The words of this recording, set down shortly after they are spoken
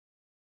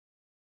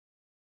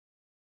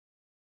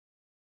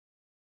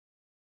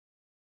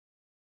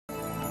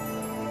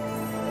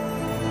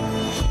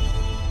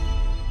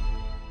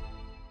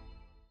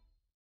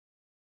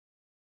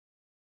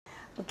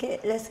Okay,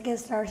 let's get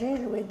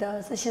started with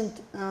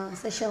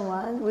session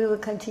 1. We will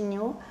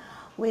continue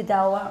with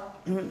our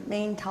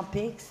main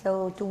topic.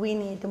 So, do we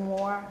need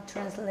more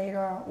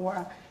translator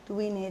or do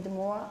we need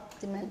more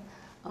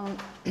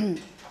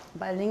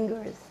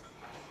bilinguals?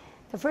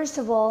 So first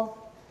of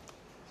all,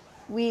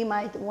 we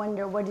might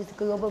wonder what is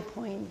global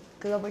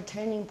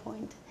turning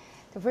point.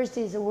 The first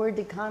is the world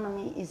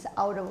economy is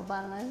out of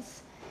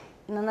balance.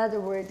 In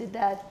another word,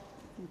 that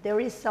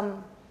there is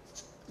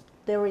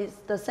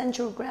the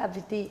central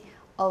gravity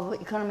of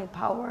economic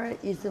power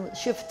is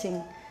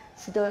shifting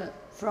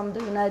from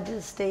the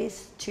United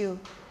States to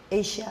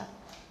Asia.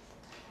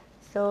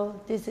 So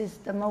this is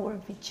the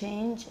demographic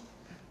change.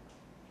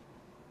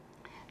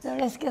 So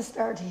let's get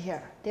started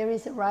here. There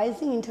is a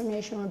rising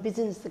international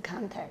business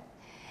contact.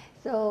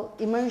 So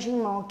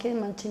emerging market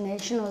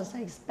multinationals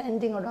are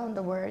expanding around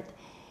the world.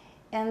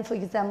 And for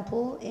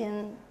example,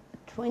 in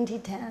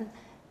 2010,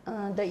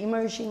 the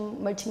emerging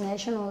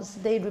multinationals,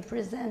 they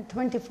represent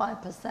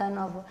 25%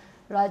 of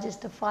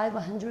largest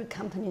 500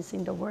 companies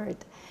in the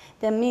world.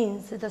 That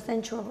means the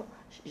central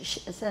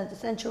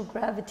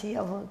gravity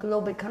of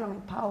global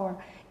economic power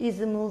is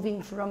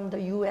moving from the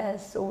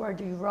US or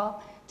the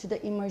Europe to the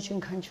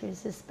emerging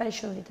countries,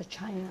 especially the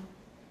China.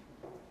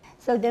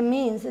 So that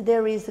means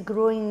there is a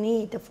growing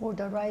need for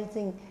the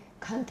rising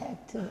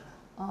contact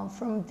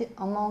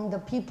among the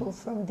people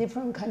from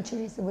different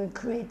countries will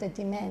create a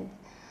demand.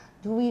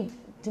 Do we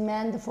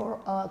demand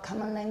for a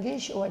common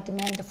language or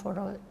demand for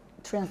a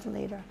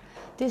translator?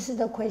 This is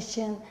the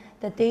question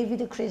that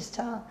David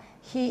Crystal,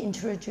 he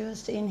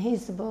introduced in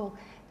his book,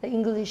 The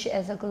English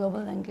as a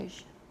Global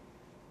Language.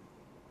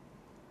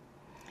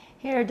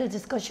 Here the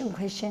discussion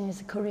question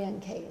is Korean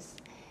case.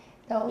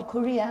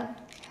 Korea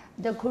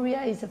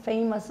is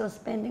famous for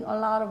spending a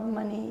lot of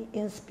money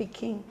in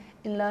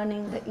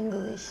learning the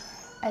English.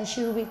 And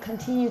should we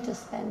continue to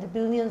spend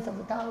billions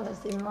of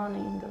dollars in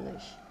learning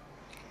English?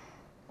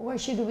 Or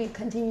should we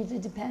continue to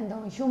depend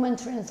on human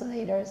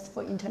translators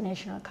for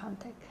international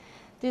contact?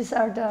 These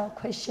are the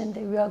questions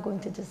that we are going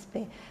to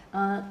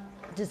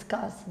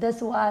discuss.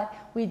 That's why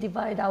we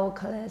divide our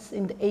class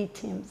into 8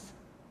 teams.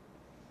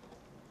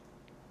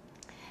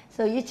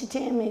 So each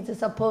team is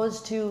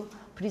supposed to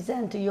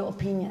present your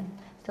opinion.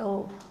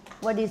 So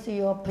what is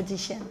your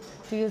position?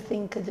 Do you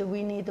think that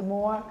we need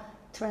more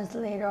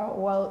translator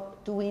or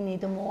do we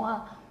need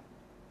more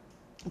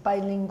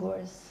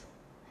bilinguals?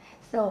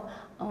 So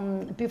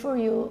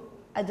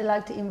I'd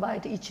like to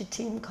invite each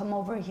team come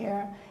over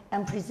here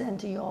and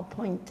present your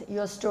point,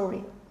 your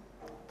story.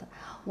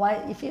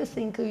 Why, if you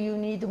think you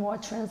need more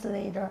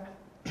translator,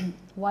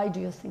 why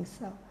do you think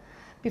so?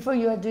 Before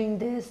you are doing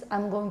this,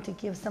 I'm going to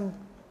give some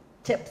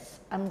tips.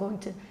 I'm going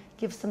to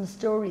give some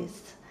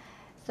stories.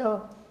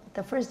 So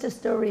the first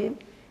story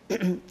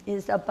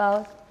is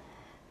about,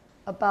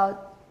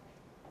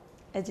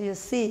 as you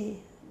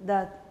see,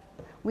 that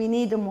we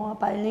need more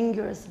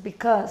bilinguals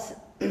because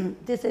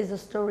this is a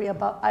story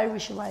about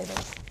Irish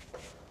writers.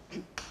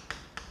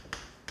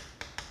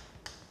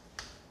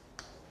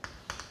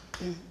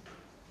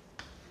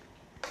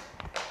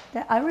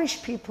 The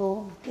Irish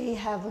people, they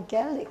have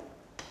Gaelic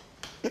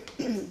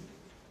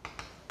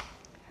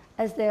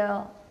as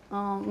their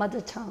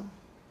mother tongue.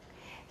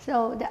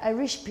 So the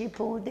Irish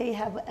people, they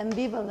have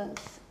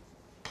ambivalence.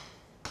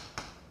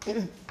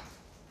 They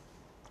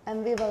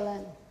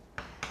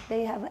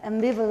have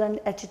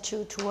ambivalent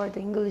attitude toward the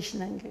English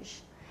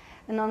language.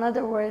 In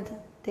another word,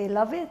 they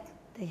love it,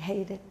 they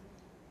hate it.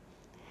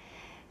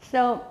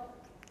 So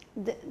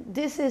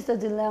this is the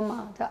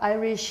dilemma. The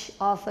Irish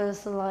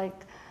authors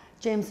like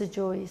James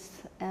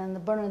Joyce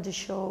and Bernard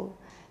Shaw,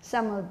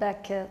 Samuel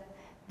Beckett,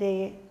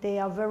 they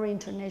are very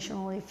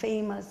internationally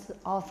famous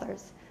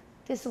authors.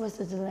 This was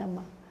the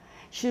dilemma.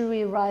 Should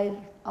we write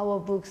our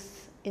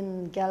books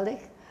in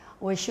Gaelic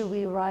or should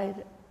we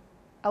write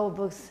our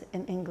books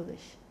in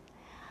English?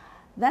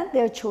 Then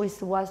their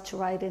choice was to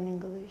write in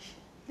English.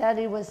 That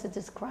it was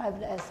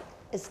described as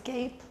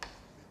escape.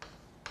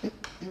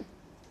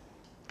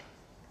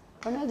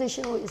 Another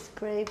show is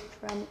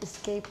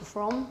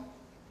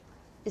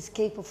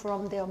escape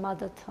from their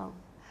mother tongue.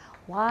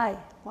 Why?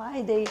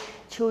 Why they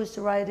chose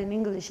to write in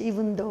English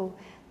even though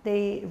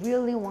they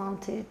really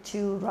wanted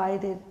to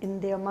write it in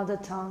their mother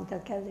tongue, the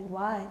Gaelic?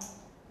 Why?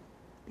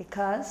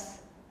 Because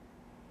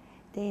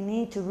they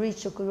need to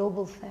reach a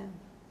global fan.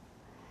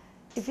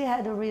 If you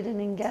had written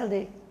in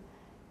Gaelic,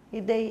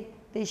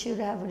 they should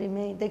have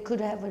remained, they could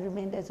have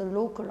remained as a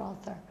local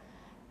author.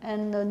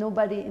 And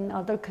nobody in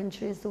other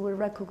countries will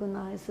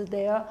recognize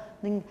their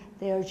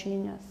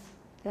genius.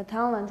 Their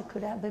talent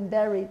could have been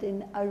buried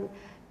in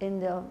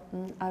the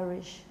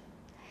Irish.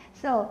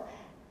 So,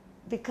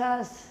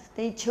 because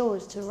they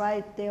chose to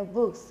write their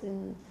books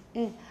in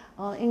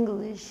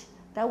English,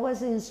 that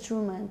was an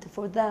instrument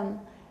for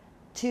them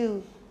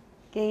to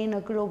gain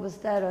a global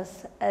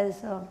status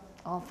as an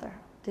author.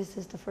 This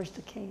is the first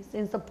case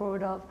in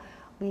support of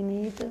we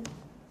need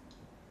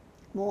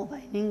more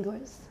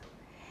bilinguals.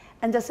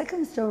 And the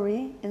second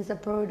story in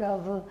support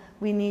of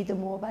we need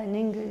more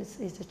bilinguals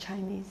is the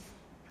Chinese.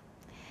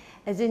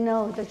 As you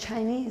know, the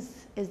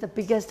Chinese is the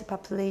biggest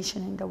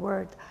population in the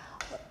world,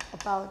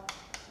 about,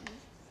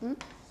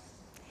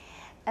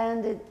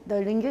 and the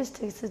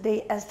linguistics,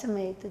 they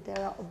estimate that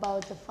there are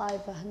about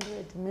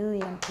 500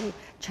 million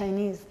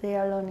Chinese, they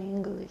are learning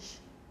English.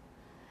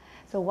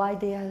 So why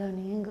they are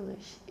learning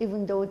English?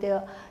 Even though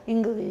their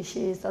English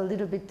is a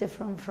little bit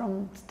different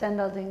from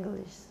standard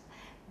English.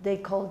 They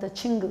call the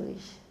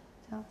Chinglish.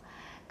 So,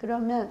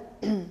 그러면,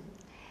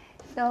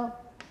 so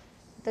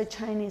the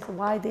Chinese,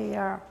 why they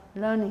are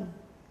learning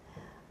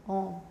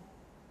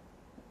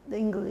the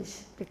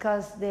English?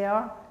 Because they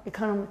are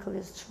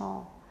economically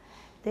strong.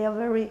 They are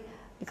very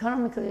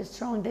economically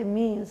strong. That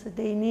means that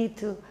they need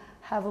to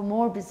have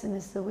more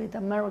business with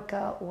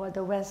America or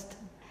the West.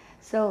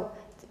 So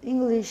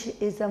English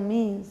is a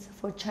means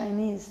for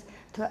Chinese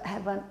to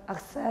have an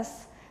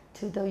access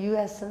to the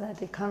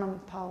US-led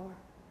economic power.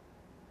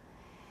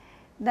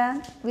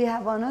 Then we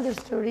have another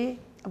story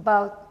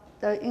about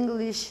the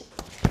English.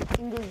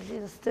 English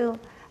is still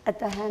at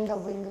the hand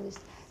of English.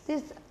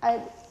 This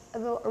I've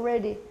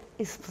already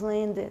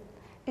explained it.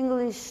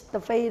 English, the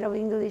fate of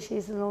English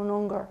is no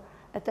longer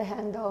at the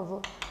hand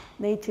of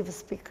native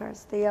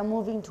speakers. They are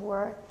moving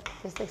toward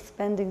just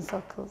expanding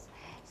circles.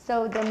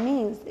 So that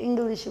means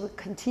English will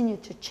continue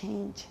to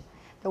change.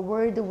 The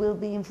word will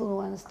be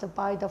influenced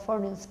by the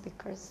foreign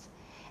speakers,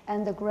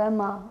 and the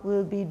grammar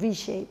will be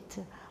reshaped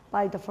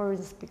by the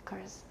foreign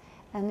speakers.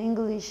 And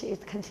English is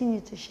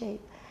continue to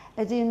shape.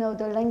 As you know,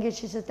 the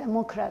language is a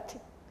democratic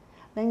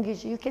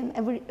language. You can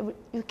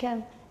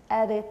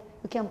add it,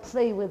 you can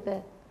play with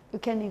it, you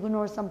can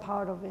ignore some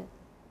part of it.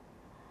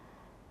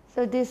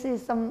 So this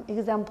is some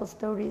example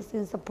stories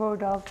in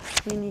support of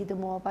we need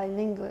more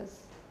bilinguals.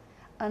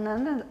 On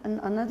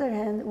another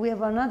hand, we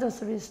have another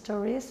 3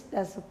 stories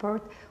that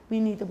support we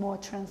need more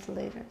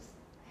translators.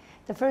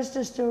 The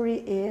first story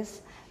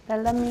is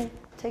that let me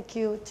take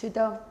you to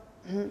the,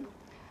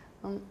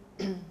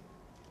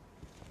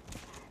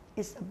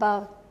 it's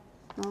about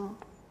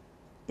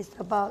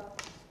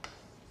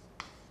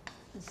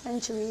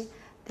essentially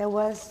there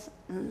was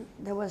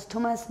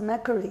Thomas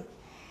Macaulay.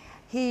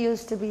 He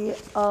used to be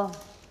a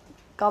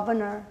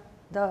governor,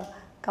 the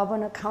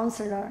governor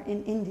councillor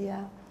in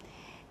India.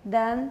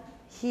 Then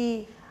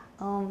he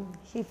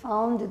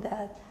found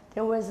that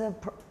there was a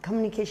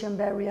communication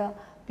barrier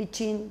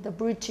between the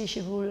British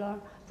ruler,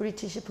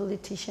 British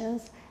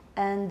politicians,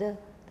 and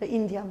the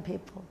Indian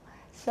people.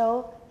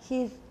 So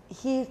he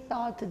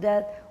thought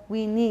that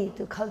we need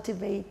to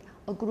cultivate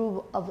a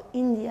group of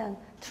Indian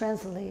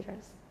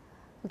translators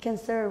who can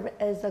serve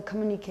as a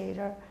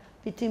communicator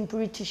between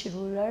British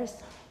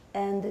rulers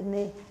and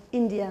the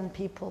Indian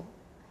people.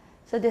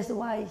 So that's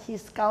why he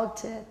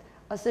scouted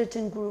a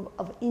certain group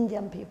of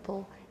Indian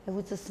people who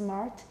was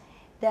smart.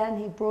 Then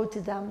he brought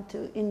them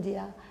to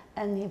India,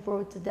 and he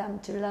brought them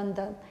to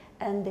London,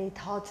 and they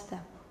taught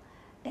them.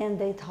 And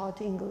they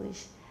taught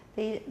English.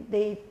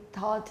 They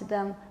taught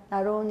them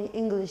not only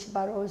English,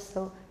 but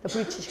also the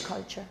British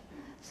culture,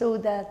 so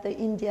that the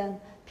Indian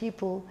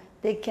people,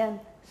 they can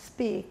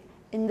speak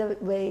in the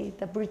way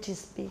the British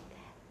speak,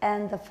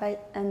 and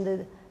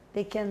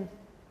they can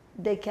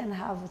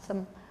have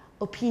some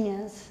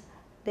opinions.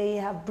 They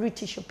have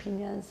British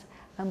opinions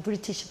and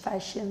British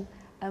fashion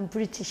and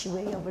British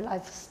way of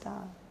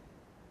lifestyle.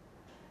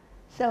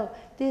 So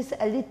this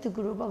elite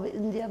group of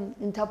Indian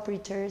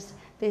interpreters,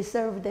 they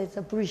served as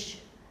a bridge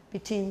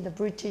between the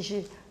British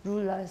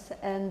rulers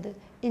and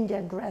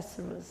Indian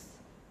grassroots.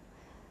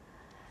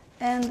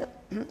 And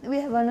we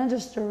have another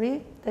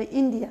story, the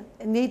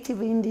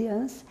native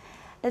Indians.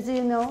 As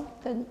you know,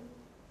 the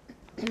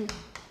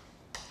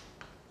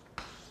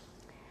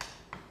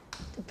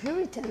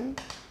Puritan,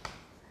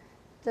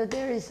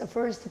 there is the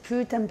first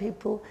Puritan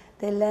people,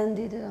 they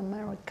landed in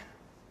America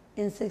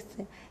in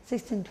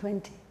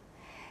 1620.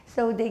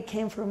 So they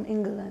came from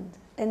England,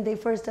 and they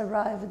first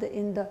arrived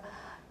in the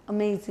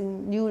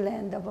amazing new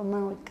land of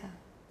America.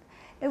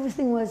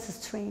 Everything was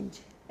strange.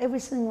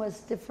 Everything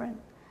was different.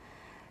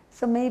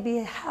 So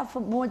maybe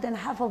more than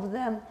half of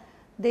them,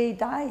 they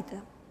died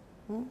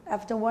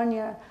after 1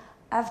 year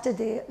after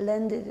they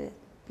landed it,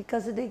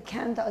 because they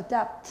can't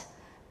adapt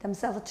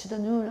themselves to the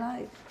new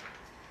life.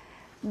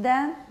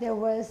 Then there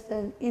was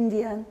the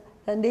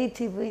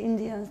native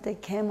Indians, they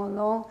came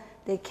along,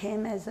 they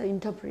came as an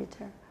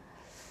interpreter.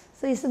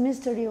 So it's a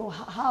mystery of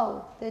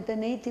how the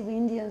native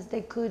Indians,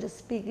 they could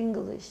speak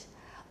English.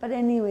 But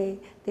anyway,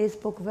 they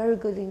spoke very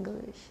good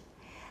English.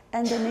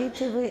 And the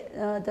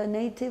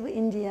native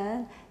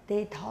Indian,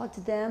 they taught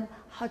them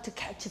how to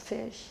catch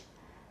fish,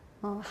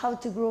 how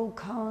to grow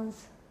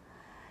corns.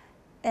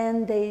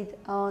 And they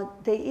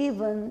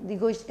even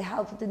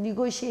helped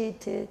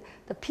negotiate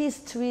the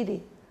peace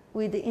treaty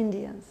with the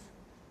Indians.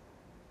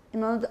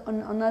 In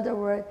other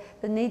words,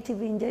 the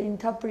native Indian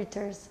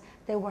interpreters,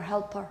 they were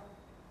helpers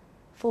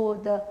for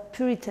the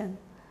Puritan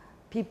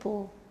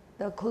people,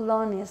 the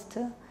colonists,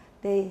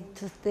 they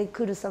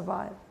could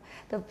survive.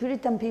 The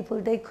Puritan people,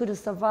 they could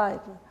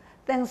survive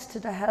thanks to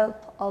the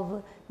help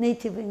of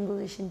native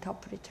English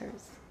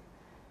interpreters.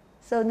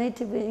 So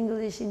native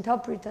English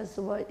interpreters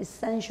were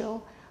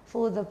essential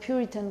for the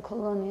Puritan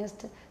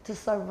colonists to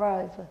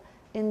survive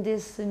in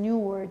this new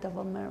world of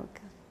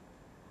America.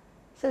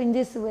 So in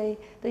this way,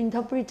 the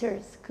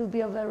interpreters could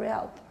be a very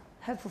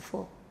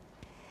helpful.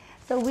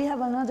 So we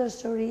have another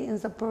story in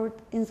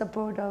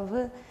support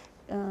of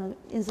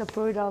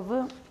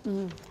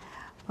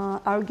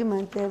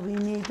argument that we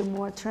need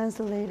more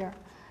translator.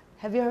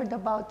 Have you heard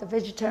about the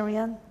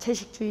vegetarian,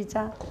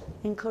 채식주의자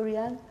in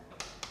Korean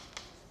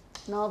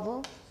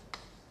novel?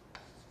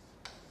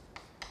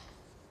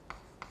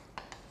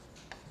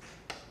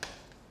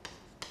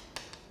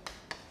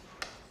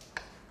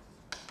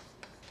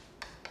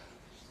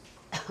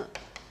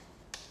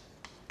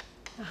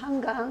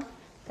 Hangang,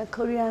 the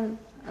Korean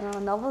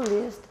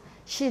novelist,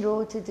 she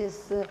wrote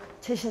this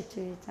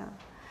채식주의자.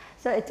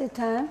 So at the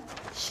time,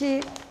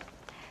 she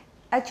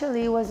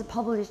actually was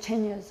published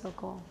 10 years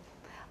ago,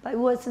 but it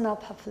was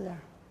not popular.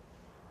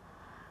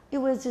 It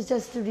was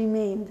just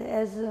remained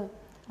as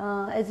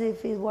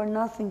if it were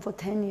nothing for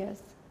 10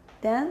 years.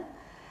 Then,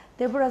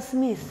 Deborah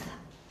Smith,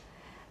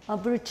 a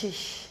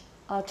British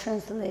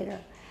translator,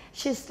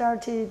 she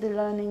started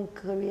learning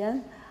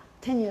Korean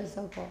 10 years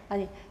ago.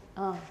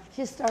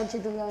 She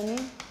started learning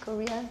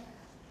Korean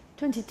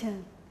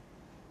 2010.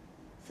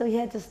 So he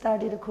had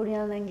studied the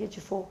Korean language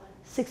for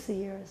 6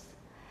 years.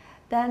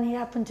 Then he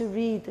happened to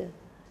read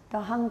the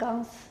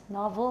Hangang's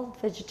novel,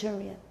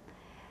 Vegetarian,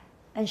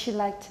 and she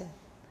liked it.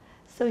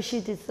 So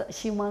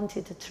she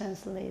wanted to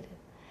translate it.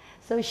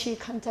 So she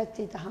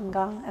contacted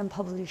Hangang and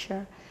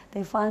publisher.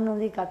 They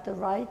finally got the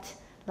right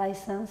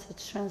license to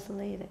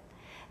translate it.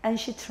 And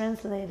she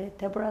translated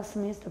Deborah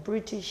Smith, the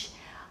British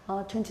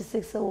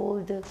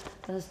 26-year-old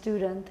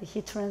student.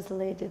 He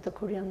translated the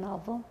Korean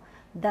novel.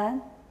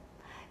 Then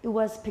it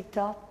was picked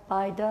up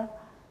by the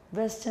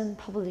Western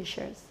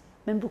publishers,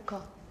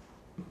 Membuka.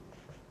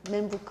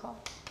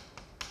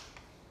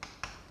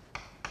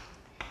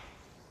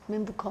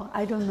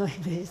 I don't know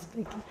if they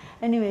speak.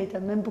 Anyway, the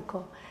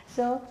Membuka.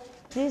 So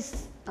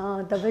this,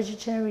 the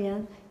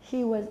vegetarian,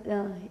 he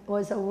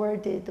was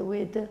awarded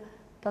with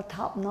the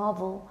top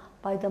novel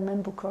by the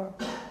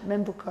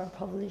Membuka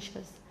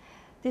publishers.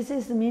 This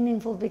is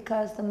meaningful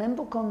because the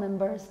Membuka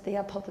members, they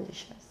are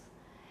publishers.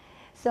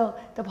 So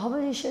the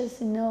publishers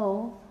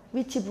know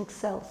which book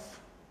sells.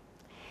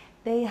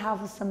 They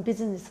have some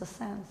business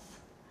sense.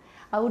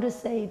 I would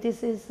say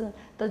this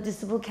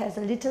book has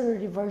a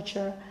literary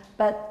virtue,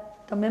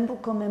 but the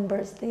Membuka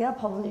members, they are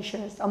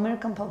publishers,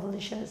 American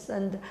publishers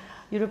and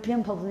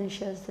European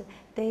publishers,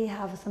 they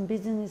have some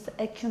business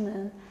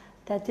acumen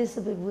that this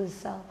book will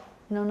sell.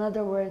 In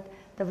other words,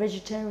 the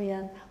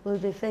vegetarian will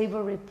be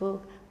favorite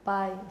book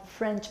by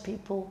French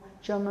people,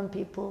 German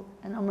people,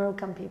 and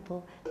American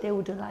people. They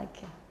would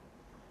like it.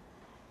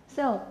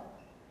 So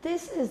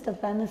this is the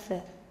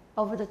benefit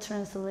of the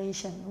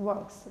translation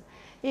works.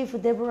 If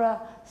Deborah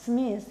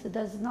Smith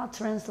does not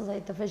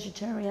translate the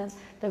vegetarian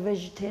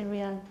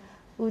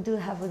would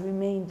have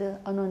remained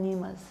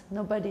anonymous.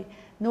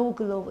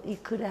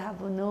 It could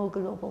have no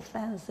global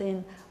fans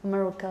in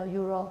America,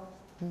 Europe.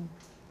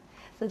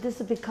 So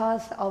this is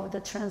because of the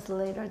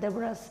translator,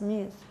 Deborah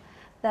Smith,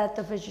 that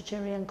the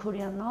vegetarian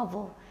Korean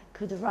novel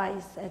could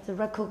rise as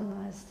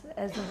recognized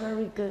as a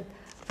very good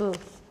book.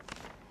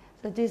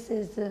 So this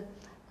is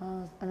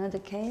another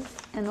case.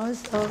 And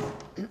also,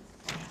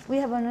 we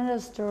have another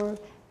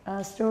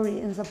story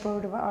in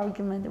support of our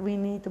argument that we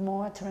need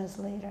more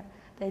translator,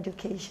 the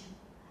education.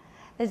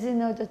 As you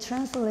know, the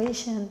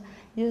translation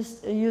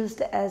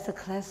used as a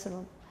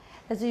classroom.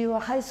 As you were a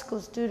high school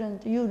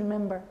student, you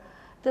remember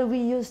that we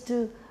used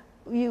to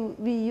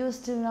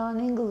learn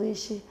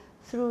English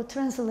through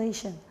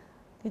translation.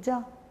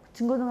 그죠?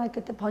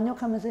 중고등학교 때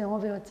번역하면서 영어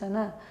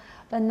배웠잖아.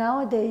 But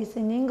nowadays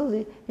in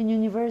English, in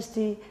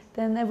university,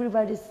 then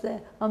everybody say,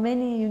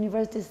 many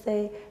universities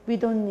say, we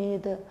don't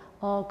need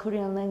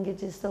Korean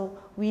language, so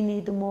we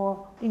need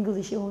more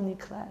English only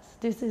class.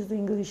 This is the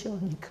English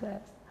only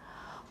class.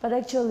 But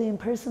actually, and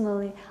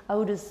personally, I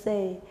would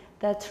say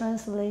that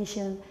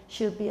translation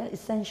should be an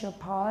essential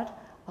part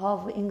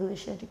of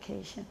English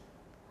education.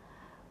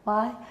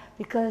 Why?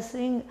 Because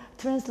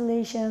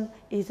translation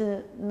is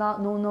no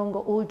longer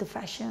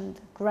old-fashioned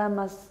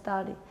grammar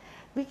study.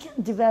 We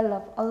can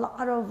develop a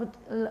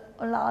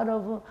lot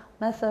of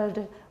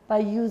method by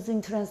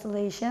using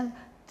translation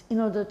in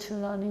order to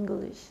learn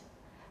English.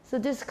 So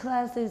this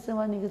class is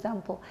one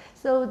example.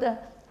 So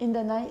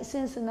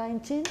since the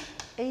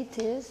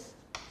 1980s,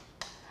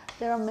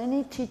 there are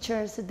many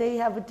teachers, they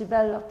have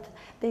developed,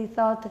 they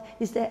thought,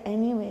 is there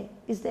any way?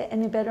 Is there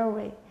any better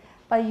way?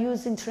 By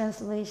using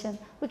translation,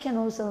 we can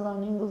also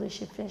learn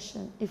English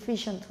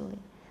efficiently.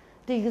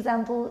 The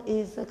example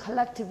is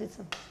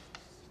collectivism.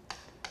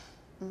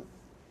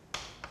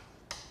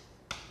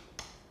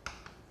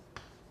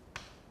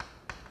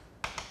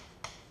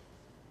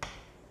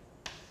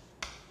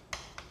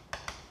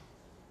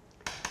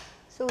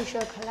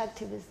 Social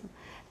collectivism.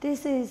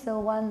 This is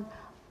one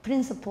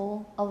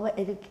principle of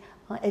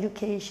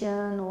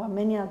education or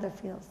many other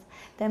fields.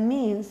 That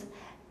means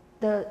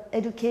the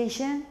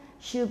education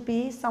should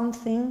be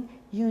something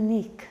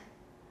unique,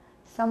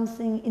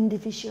 something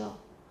individual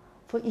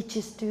for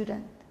each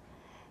student.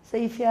 So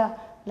if you are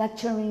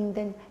lecturing,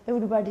 then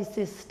everybody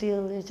sits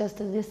still, you just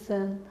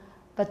listen,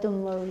 but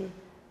don't worry.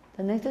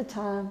 The next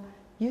time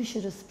you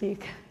should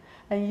speak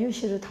and you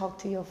should talk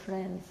to your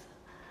friends.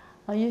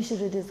 You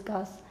should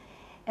discuss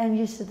and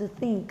you should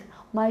think.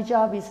 My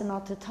job is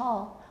not to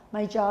talk.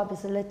 My job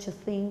is to let you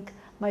think.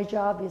 My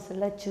job is to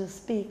let you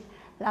speak.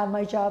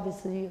 My job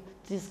is to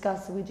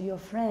discuss with your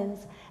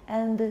friends.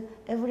 And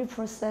every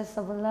process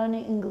of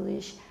learning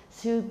English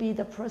should be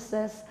the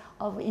process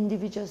of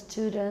individual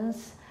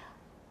students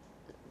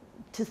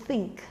to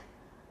think.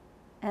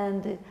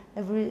 And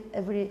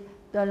the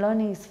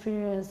learning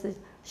experience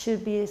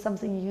should be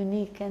something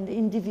unique and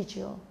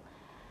individual.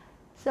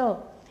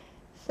 So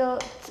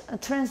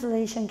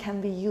translation can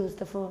be used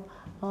for,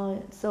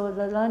 so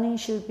the learning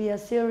should be a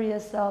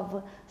series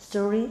of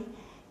story,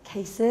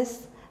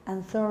 cases,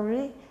 and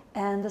theory,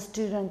 and the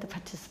student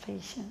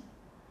participation.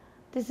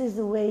 This is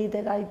the way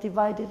that I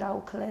divided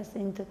our class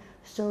into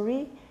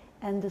story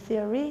and the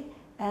theory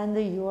and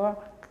your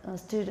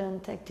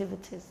student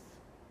activities.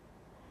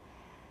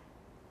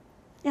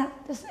 Yeah,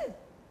 that's it.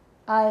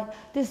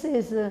 This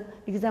is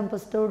example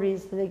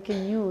stories they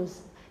can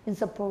use in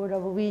support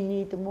of we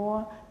need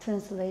more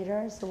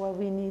translators or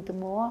we need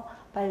more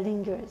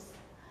bilinguals.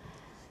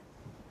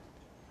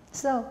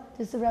 So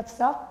this wraps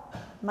up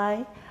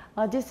my,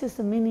 this is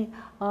a mini,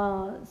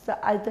 so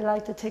I'd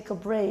like to take a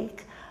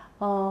break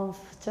of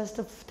just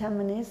 10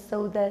 minutes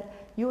so that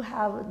you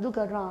have, look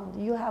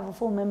around, you have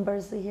 4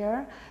 members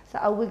here, so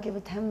I will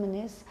give 10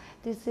 minutes.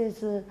 This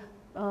is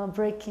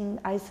breaking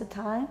ice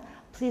time.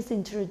 Please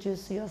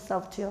introduce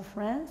yourself to your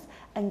friends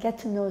and get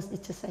to know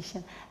each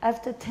session.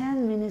 After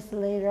 10 minutes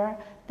later,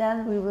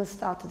 then we will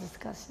start the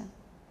discussion.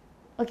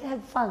 Okay,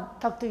 have fun.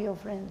 Talk to your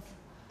friends.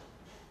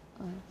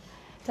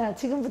 자,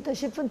 지금부터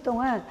 10분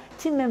동안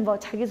팀 멤버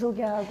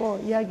자기소개하고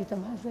이야기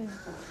좀 하세요.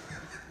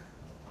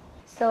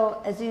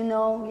 So, as you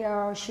know, we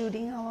are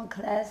shooting our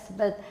class,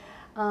 but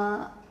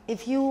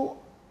if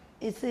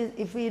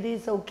it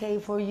is okay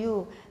for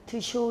you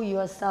to show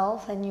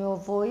yourself and your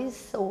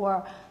voice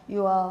or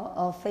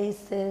your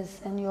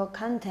faces and your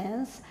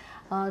contents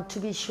to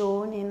be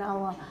shown in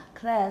our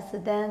class,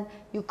 then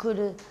you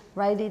could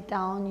write it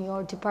down,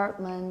 your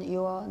department,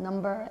 your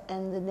number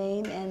and the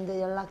name and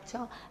your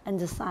lecture and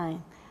the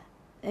sign.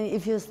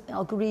 If you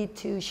agree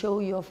to show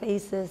your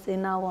faces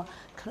in our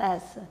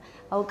class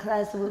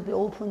will be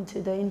open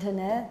to the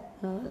internet.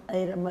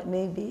 Later,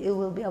 maybe it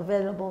will be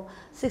available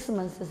 6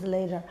 months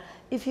later.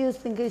 If you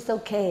think it's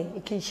okay,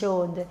 you can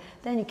show it,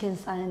 then you can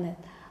sign it.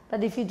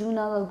 But if you do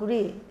not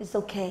agree, it's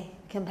okay,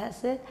 you can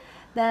pass it.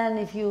 Then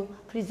if you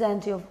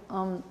present your,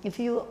 if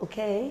you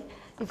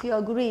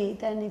agree,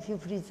 then if you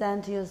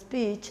present your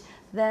speech,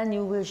 then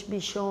you will be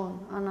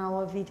shown on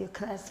our video,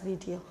 class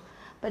video.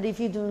 But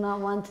if you do not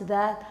want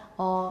that,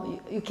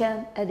 you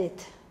can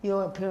edit.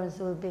 Your appearance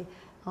will be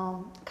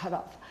cut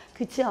off.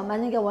 그렇죠?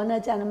 만약에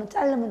원하지 않으면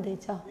자르면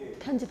되죠.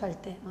 편집할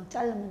때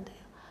자르면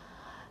돼요.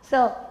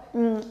 So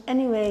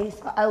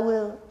anyways, I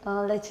will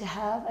let you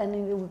have, and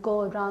we will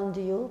go around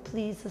you.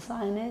 Please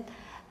sign it.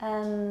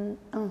 And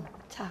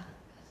자,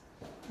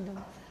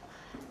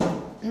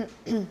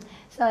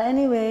 so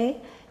anyway,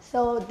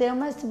 so there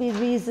must be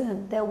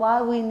reason that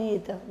why we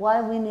need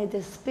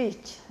a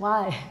speech.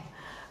 Why?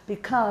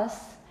 Because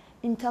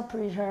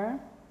interpreter,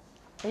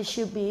 it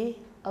should be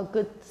a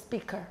good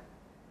speaker.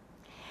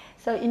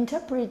 So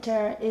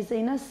interpreter is,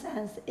 in a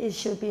sense, it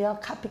should be a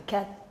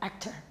copycat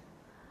actor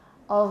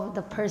of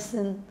the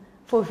person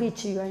for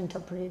which you are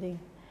interpreting.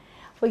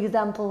 For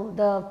example,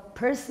 the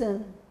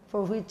person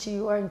for which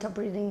you are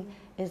interpreting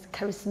is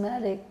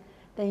charismatic,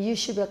 then you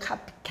should be a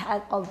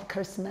copycat of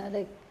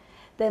charismatic.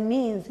 That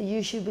means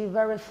you should be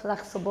very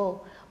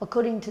flexible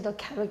according to the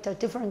character,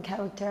 different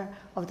character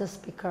of the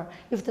speaker.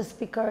 If the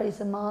speaker is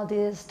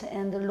modest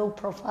and low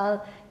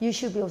profile, you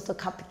should be also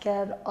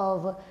copycat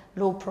of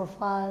low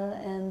profile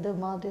and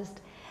modest.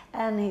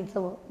 And if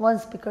one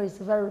speaker is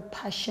very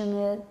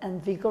passionate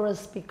and vigorous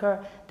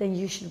speaker, then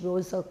you should be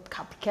also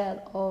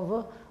copycat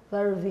of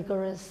very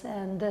vigorous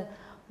and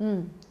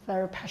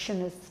very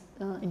passionate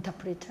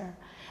interpreter.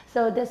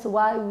 So that's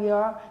why we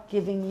are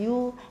giving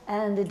you,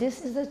 and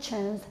this is a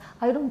chance.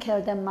 I don't care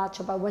that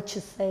much about what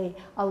you say,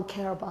 I will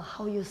care about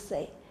how you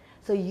say.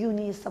 So you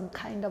need some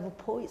kind of a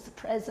poise,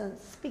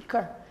 presence,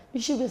 speaker.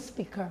 You should be a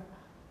speaker,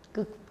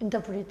 good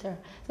interpreter.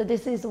 So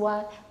this is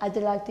why I'd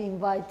like to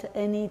invite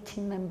any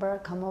team member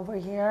come over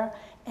here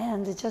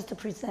and just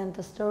present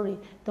the story.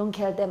 Don't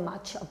care that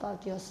much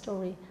about your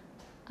story.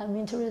 I'm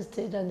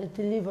interested in the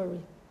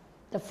delivery,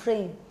 the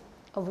frame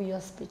of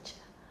your speech.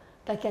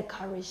 But get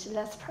courage.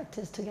 Let's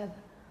practice together.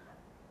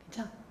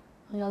 그죠?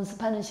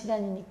 연습하는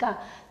시간이니까.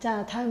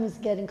 자, time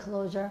is getting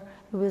closer.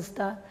 We will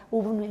start.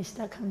 5분 후에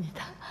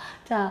시작합니다.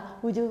 자,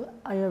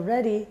 are you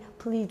ready?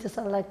 Please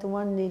select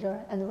one leader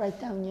and write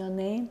down your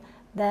name.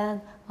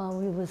 Then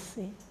we will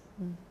see.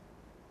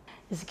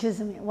 Excuse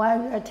me. While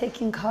we are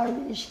taking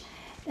courage,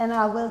 and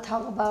I will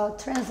talk about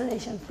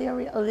translation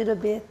theory a little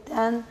bit.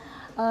 Then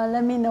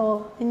let me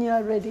know when you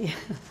are ready.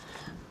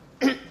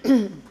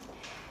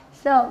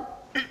 So.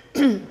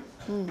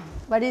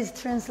 What is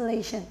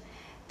translation?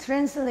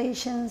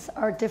 Translations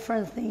are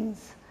different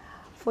things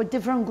for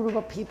different group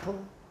of people.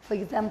 For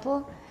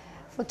example,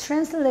 for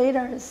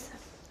translators,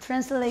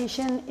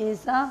 translation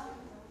is a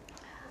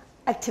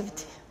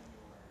activity.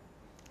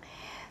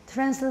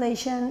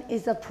 Translation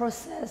is a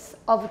process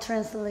of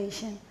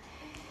translation.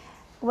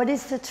 What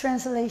is the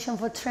translation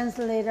for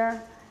translator?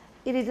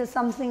 It is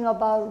something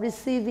about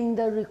receiving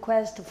the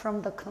request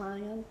from the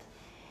client.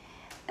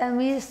 And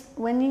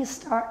when you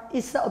start,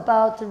 it's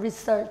about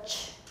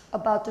research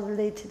about the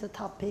related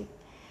topic.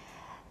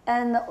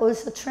 And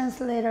also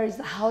translator is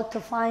how to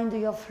find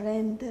your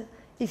friend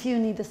if you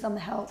need some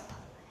help.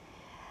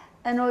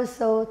 And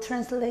also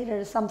translator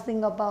is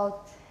something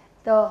about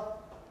the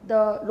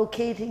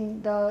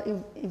locating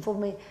the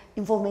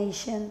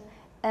information,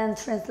 and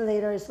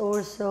translator is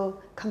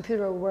also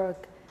computer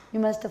work. You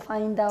must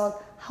find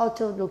out how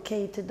to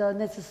locate the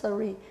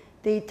necessary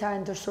data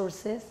and the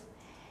sources.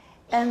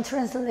 And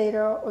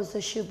translator also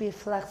should be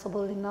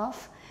flexible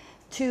enough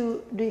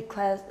to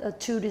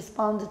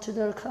respond to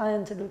the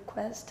client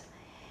request.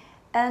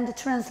 And the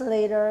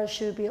translator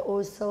should be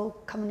also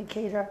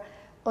communicator.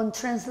 On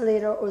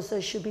translator also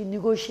should be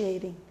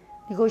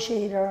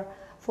negotiator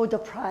for the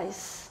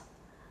price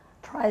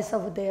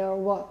of their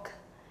work.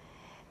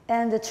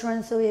 And the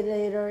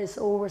translator is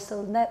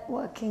also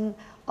networking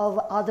of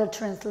other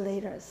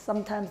translators.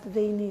 Sometimes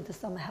they need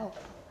some help.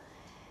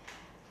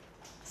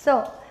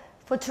 So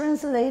for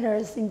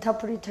translators,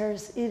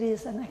 interpreters, it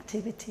is an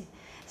activity.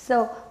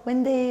 So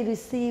when they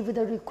receive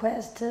the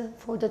request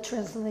for the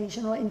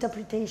translation or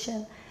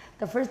interpretation,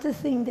 the first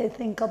thing they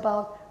think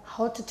about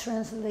how to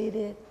translate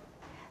it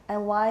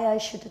and why I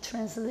should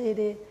translate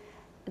it,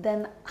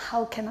 then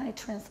how can I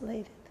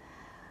translate it?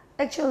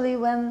 Actually,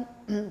 when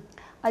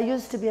I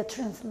used to be a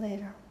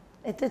translator,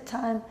 at that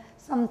time,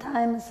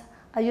 sometimes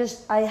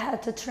I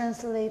had to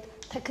translate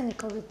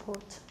technical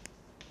reports.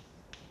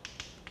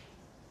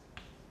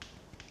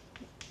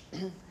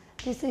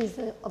 This is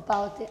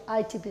about the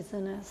IT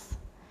business.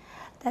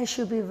 That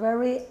should be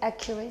very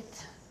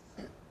accurate.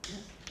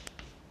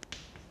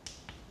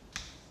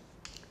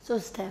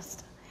 Source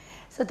text.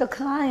 So the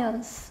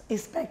clients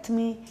expect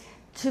me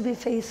to be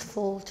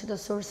faithful to the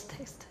source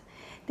text.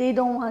 They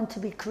don't want to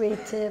be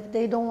creative.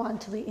 They don't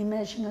want to be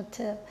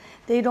imaginative.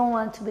 They don't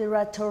want to be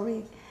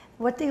rhetoric.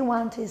 What they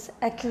want is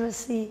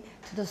accuracy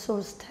to the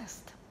source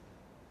text.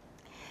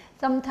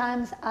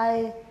 Sometimes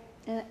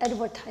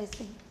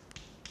advertising.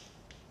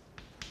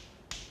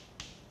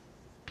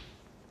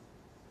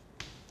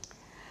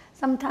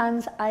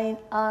 Sometimes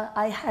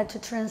I had to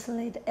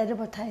translate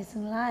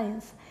advertising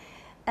lines,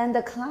 and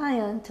the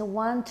client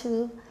want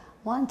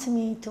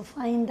me to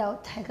find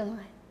out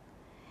tagline.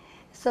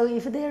 So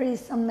if there is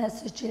some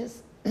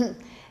messages,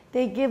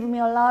 they give me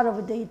a lot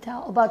of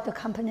data about the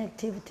company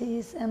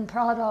activities and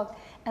product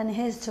and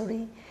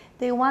history.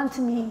 They want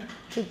me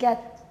to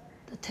get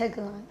the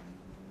tagline.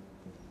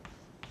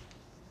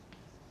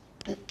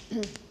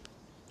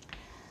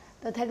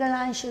 The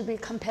tagline should be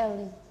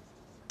compelling.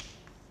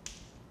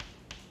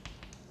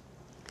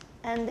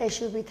 And they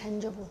should be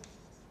tangible.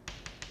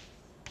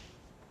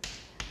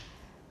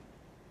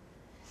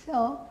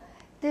 So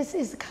this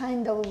is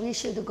kind of, we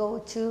should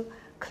go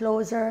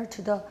closer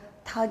to the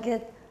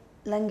target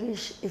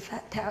language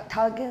effect,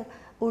 target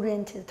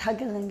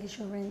language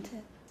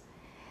oriented.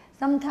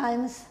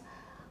 Sometimes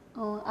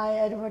I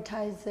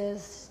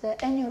advertise the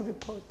annual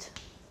report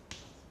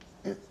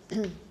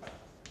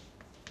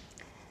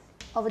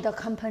of the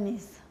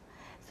companies.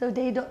 So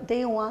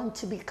they want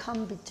to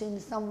become between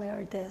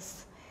somewhere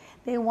this.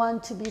 They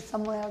want to be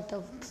somewhere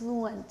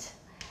fluent,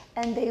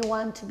 and they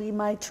want to be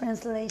my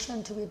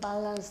translation to be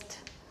balanced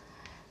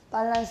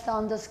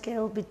on the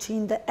scale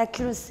between the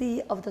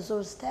accuracy of the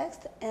source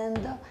text and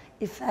the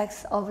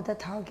effects of the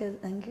target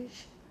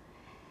language.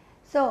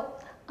 So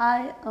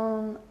I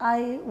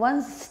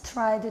once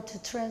tried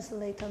to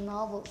translate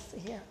novels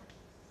here.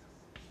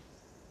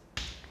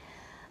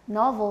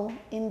 Novel,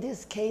 in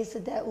this case,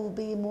 that will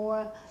be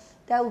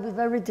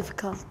very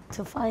difficult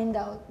to find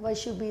out what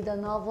should be the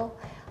novel.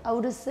 I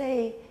would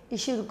say it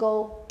should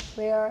go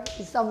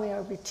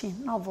somewhere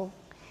between novel.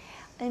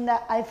 And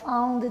I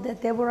found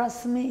that Deborah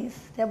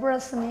Smith,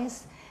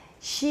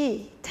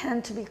 she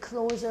tends to be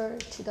closer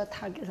to the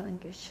target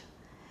language.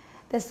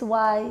 That's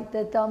why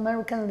the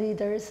American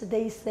readers,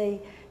 they say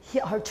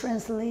her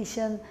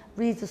translation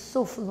reads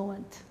so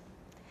fluent.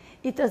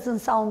 It doesn't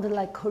sound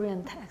like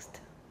Korean text.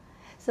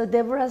 So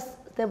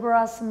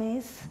Deborah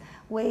Smith's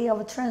way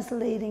of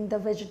translating the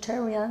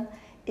vegetarian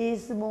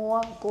is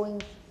more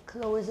going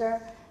closer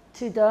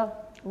to the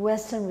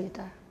Western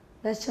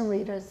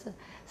readers,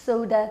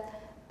 so that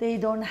they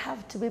don't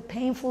have to be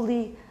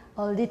painfully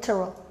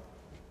literal.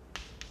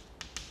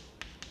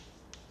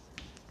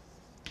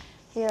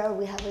 Here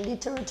we have a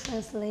literal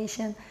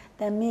translation.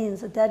 That means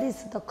that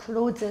is the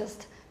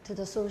closest to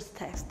the source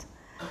text.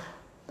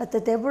 But the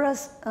Deborah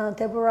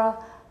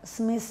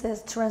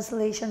Smith's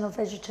translation of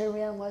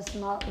vegetarian was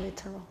not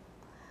literal.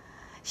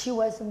 She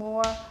was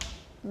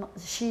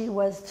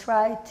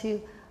trying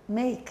to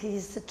make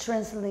his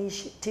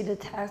translated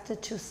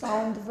text to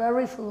sound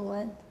very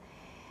fluent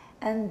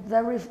and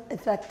very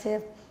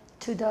effective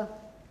to the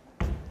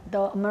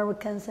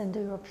Americans and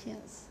the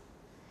Europeans.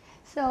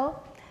 So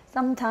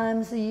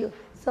sometimes you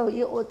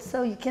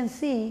can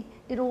see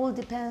it all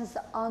depends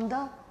on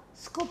the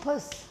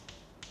scopus,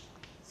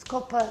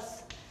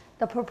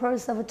 the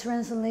purpose of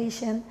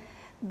translation,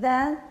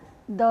 then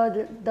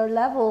the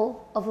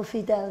level of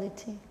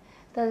fidelity,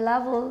 the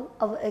level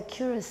of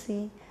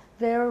accuracy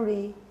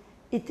vary.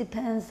 It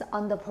depends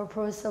on the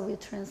purpose of your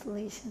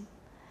translation.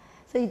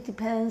 So it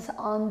depends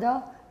on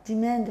the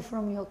demand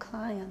from your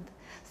client.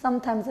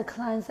 Sometimes the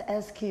clients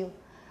ask you,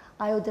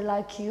 I would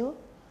like you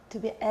to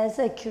be as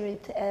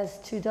accurate as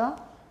to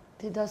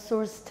the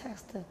source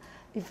text,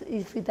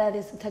 if that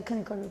is a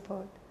technical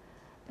report.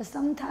 But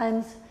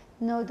sometimes,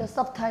 the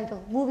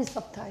subtitle, movie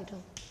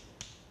subtitle.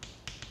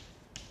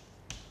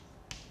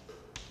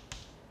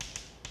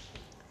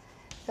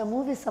 The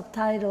movie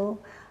subtitle,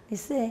 you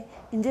say,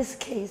 in this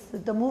case,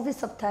 the movie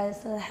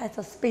subtitle has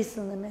a space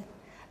limit,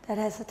 that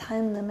has a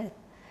time limit.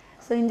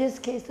 So in this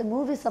case, the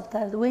movie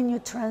subtitle, when you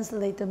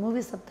translate the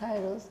movie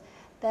subtitles,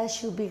 that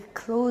should be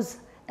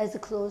as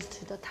close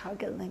to the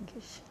target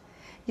language.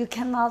 You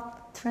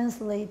cannot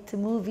translate the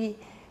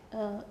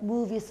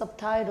movie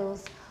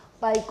subtitles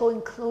by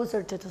going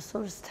closer to the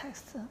source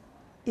text.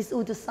 It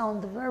would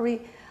sound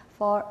very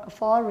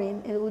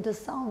foreign. It would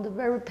sound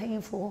very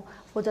painful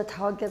for the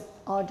target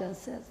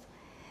audiences.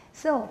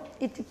 So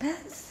it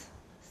depends.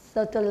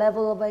 So the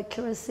level of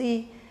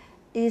accuracy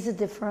is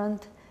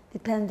different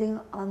depending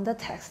on the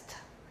text,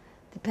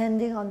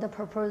 depending on the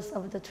purpose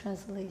of the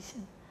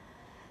translation.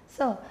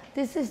 So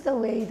this is the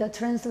way the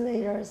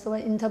translators or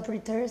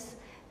interpreters,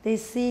 they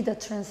see the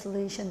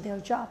translation, their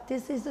job.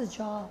 This is the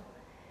job.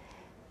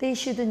 They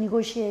should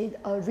negotiate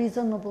a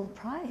reasonable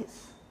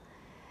price.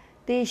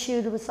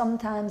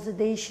 Sometimes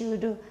they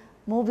should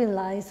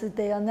mobilize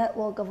their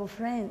network of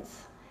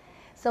friends.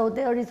 So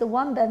there is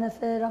one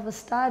benefit of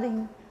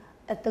studying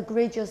at the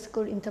graduate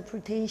school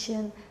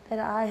interpretation, that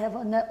I have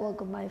a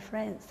network of my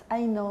friends.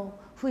 I know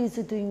who is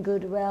doing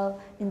good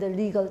well in the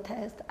legal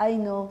text. I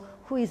know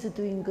who is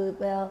doing good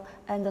well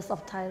in the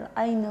subtitle.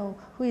 I know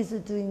who is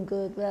doing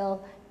good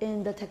well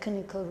in the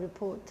technical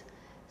report.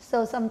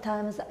 So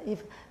sometimes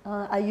if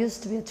I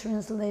used to be a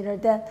translator,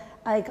 then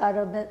I got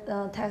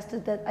a text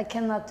that I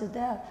cannot do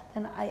that,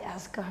 and I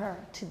ask her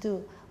to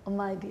do on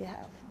my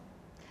behalf.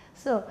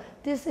 So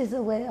this is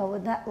a way of a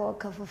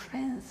network of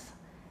friends.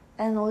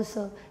 And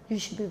also, you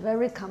should be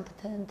very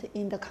competent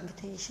in the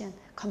computation,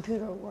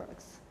 computer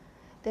works.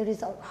 There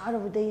is a lot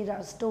of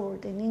data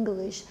stored in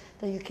English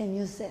that you can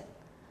use it.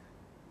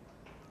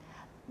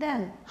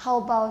 Then, how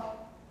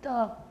about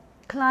the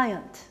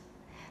client?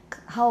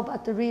 How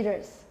about the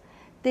readers?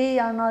 They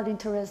are not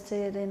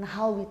interested in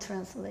how we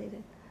translate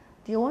it.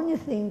 The only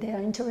thing they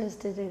are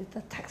interested in is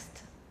the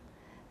text.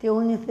 The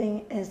only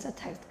thing is the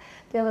text.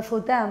 For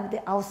them,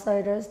 the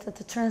outsiders, that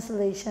the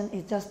translation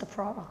is just a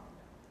product.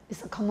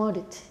 It's a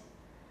commodity.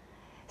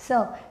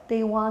 So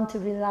they want to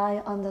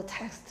rely on the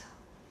text.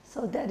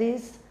 So that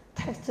is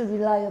text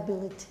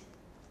reliability.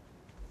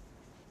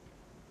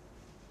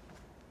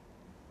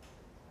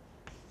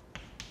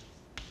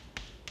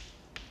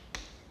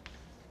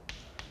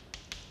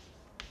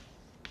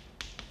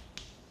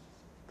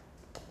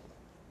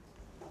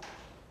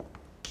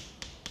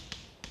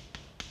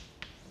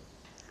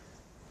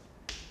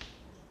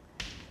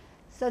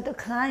 So the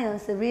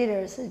clients, the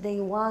readers, they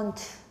want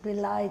to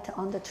rely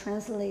on the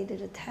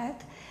translated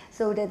text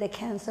so that they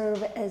can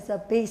serve as a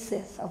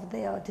basis of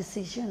their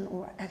decision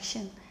or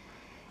action.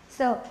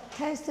 So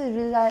text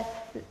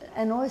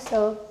and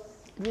also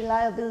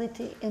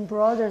reliability in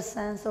broader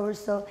sense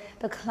also,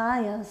 the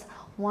clients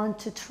want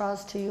to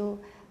trust you.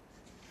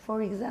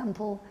 For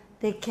example,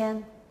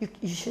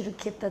 you should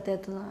keep the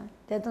deadline.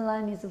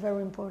 Deadline is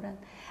very important.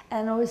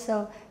 And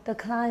also the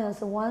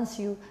clients wants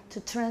you to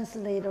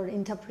translate or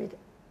interpret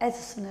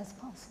as soon as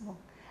possible,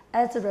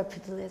 as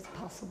rapidly as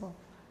possible.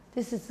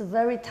 This is a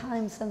very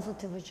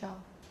time-sensitive job.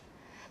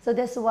 So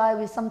that's why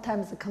we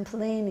sometimes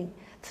complaining.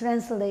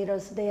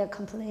 Translators, they are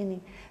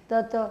complaining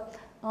that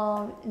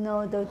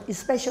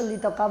especially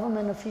the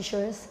government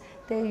officials,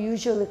 they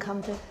usually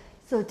come to,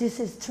 so this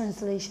is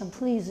translation,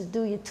 please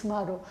do it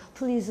tomorrow,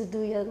 please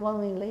do it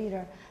 1 week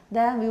later.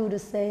 Then we would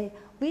say,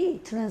 we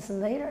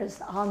translators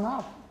are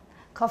not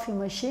coffee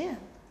machine.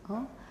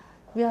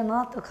 We are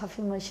not a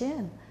coffee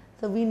machine.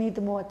 So we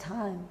need more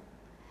time.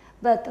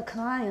 But the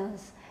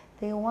clients,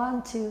 they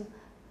want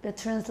the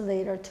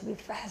translator to be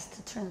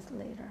fast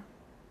translator.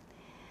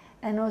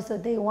 And also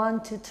they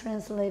want the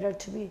translator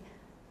to be,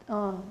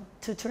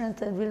 to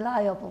translate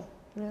reliable.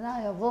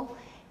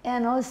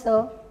 And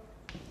also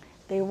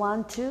they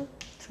want to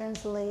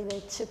translate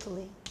it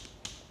cheaply.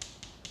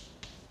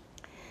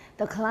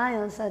 The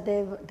clients,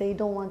 they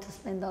don't want to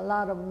spend a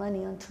lot of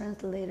money on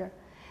translator.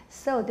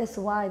 So that's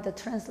why the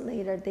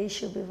translator, they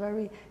should be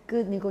very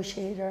good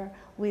negotiator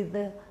with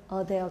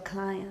their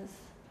clients.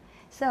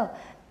 So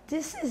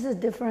this is the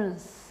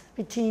difference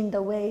between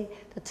the way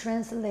the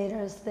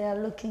translators, they are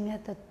looking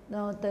at the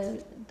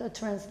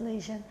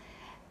translation,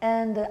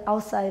 and the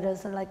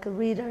outsiders, like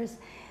readers.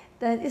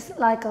 Then it's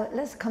like,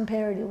 let's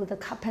compare it with a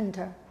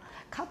carpenter.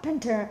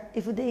 Carpenter,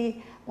 if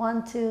they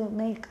want to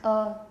make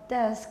a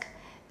desk,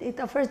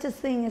 the first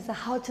thing is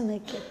how to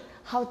make it,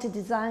 how to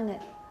design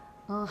it,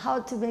 how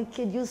to make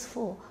it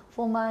useful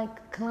for my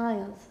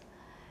clients.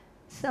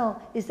 So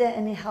is there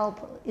any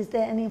help? Is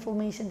there any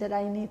information that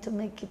I need to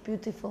make it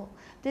beautiful?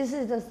 This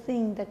is the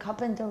thing the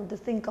carpenter would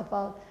think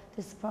about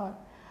this part.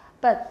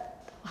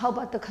 But how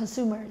about the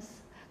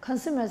consumers?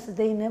 Consumers,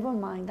 they never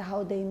mind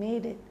how they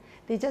made it.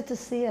 They just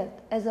see it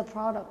as a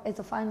product, as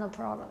a final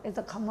product, as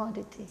a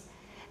commodity.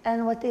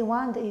 And what they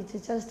want is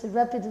just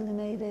rapidly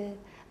made it,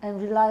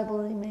 and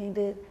reliably made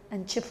it,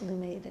 and cheaply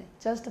made it,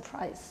 just the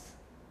price.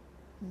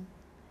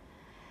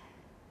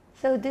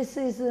 So this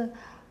is the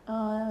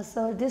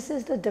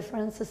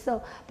difference.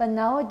 So, but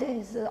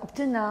nowadays, up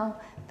to now,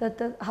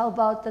 how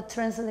about the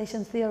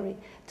translation theory?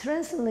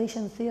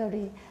 Translation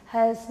theory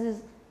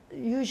has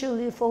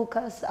usually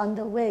focused on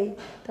the way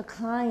the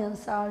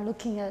clients are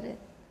looking at it.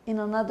 In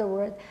another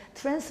word,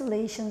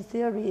 translation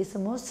theory is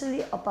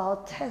mostly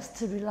about text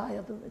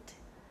reliability.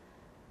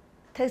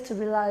 Text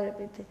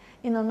reliability.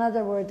 In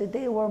another word,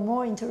 they were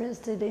more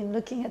interested in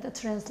looking at the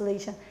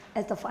translation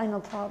as the final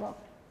product.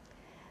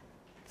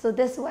 So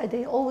that's why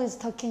they're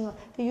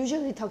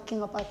usually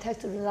talking about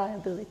text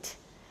reliability.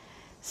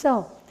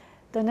 So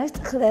the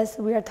next class,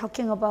 we are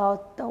talking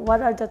about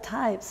what are the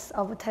types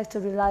of text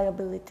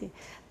reliability.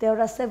 There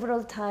are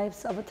several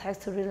types of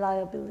text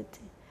reliability.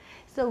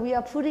 So we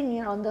are putting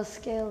it on the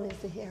scale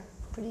is here,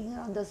 putting it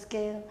on the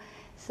scale.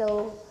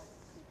 So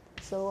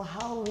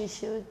how we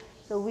should,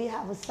 so we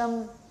have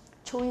some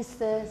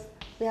choices.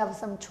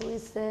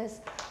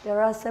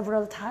 There are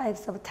several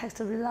types of text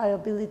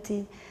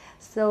reliability.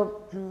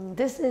 So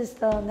this is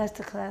the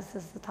next class,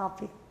 is the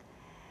topic.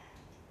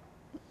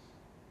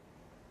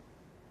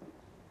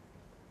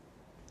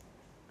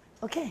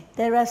 Okay,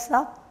 that wraps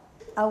up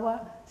our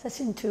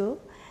session 2.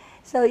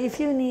 So if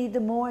you need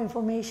more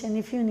information,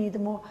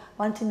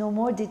 want to know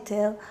more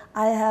detail,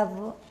 I have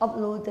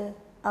uploaded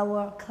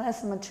our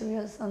class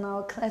materials on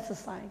our class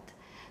site.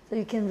 So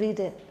you can read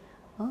it.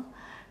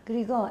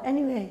 그리고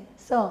anyway,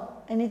 so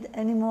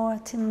any more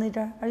team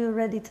leader? Are you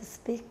ready to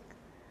speak?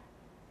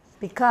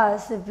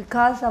 Because of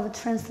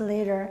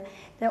translator,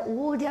 that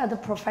all the other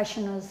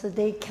professionals,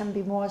 they can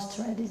be more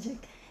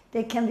strategic.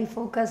 They can be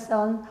focused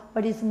on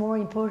what is more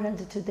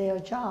important to their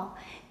job.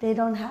 They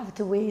don't have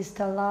to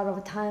waste a lot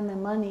of time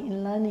and money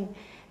in learning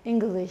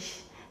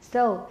English.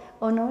 So,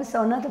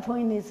 also another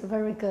point is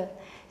very good.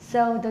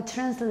 So the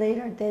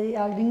translator, they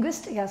are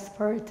linguistic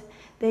expert.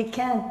 They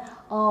can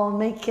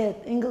make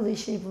it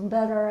English even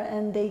better,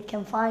 and they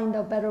can find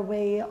a better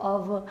way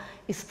of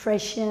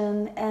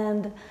expression,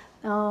 and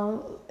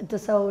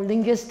so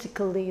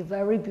linguistically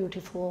very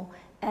beautiful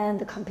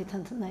and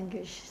competent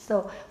language.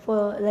 So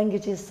for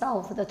language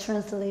itself, the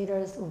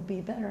translators would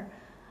be better.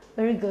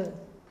 Very good.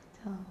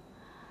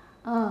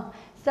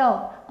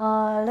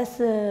 Let's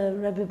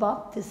wrap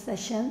up this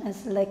session.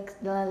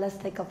 Let's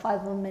take a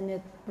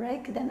 5-minute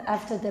break. Then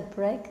after the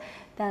break,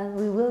 then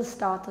we will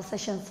start the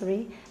session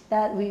 3.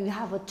 That we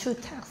have 2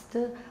 texts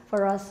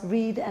for us,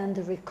 read and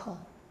recall.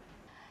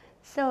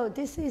 So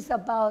this is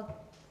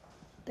about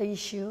the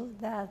issue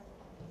that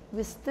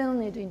we still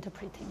need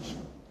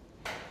interpretation.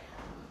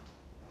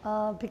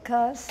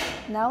 Because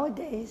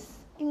nowadays,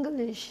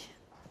 English,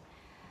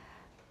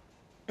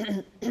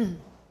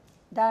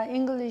 that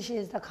English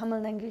is the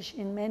common language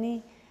in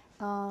many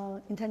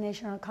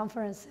international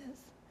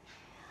conferences.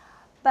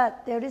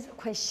 But there is a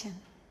question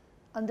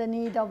on the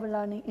need of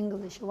learning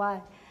English.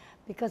 Why?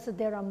 Because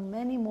there are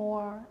many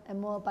more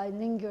and more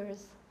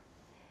bilinguals.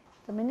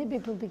 So many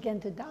people begin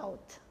to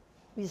doubt.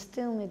 We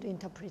still need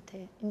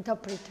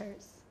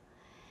interpreters.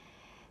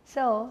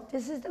 So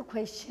this is the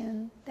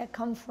question that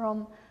comes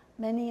from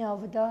many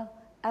of the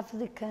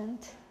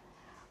applicants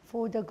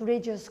for the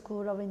graduate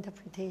school of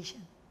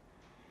interpretation.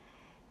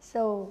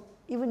 So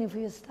even if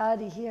you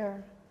study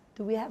here,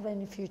 do we have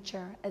any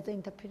future as an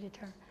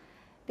interpreter?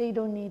 They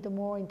don't need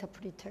more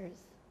interpreters.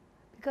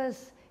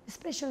 Because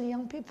especially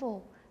young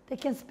people, they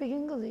can speak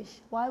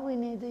English. Why we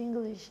need the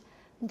English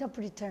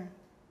interpreter?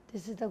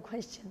 This is the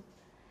question.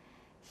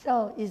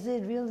 So is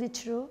it really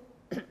true?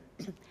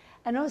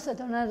 And also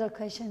another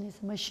question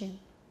is machine,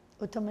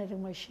 automatic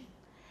machine.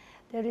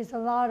 There is a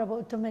lot of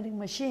automatic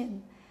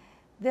machine.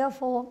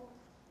 Therefore,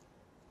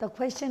 the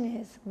question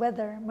is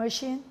whether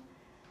machine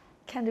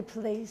can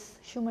replace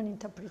human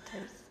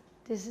interpreters.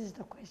 This is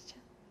the question.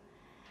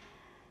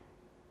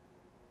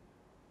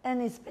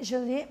 And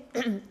especially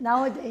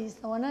nowadays,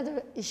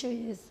 another issue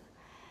is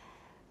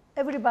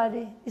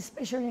everybody,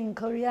 especially in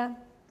Korea,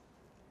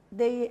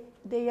 they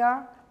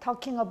are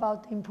talking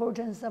about the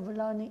importance of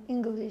learning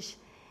English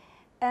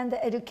and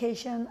the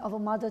education of a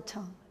mother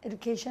tongue,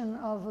 education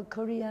of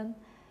Korean.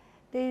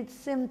 They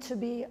seem to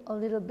be a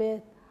little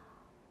bit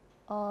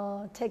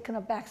taken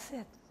a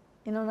backseat.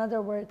 In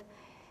other words,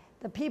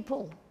 the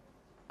people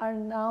are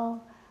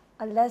now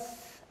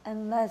less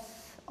and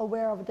less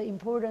aware of the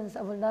importance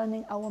of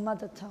learning our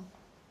mother tongue.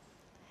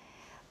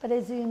 But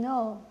as you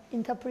know,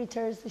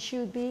 interpreters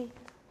should be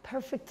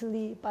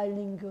perfectly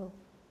bilingual.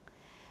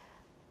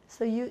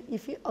 So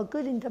a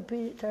good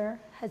interpreter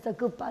has a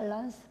good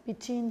balance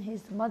between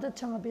his mother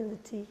tongue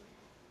ability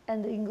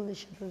and the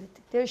English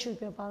ability. There should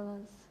be a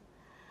balance.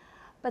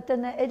 But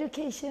then the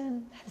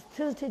education has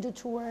tilted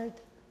toward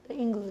the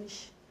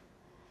English.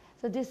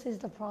 So this is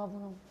the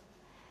problem.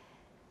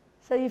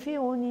 So if you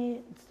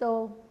only,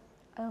 for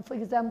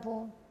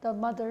example, the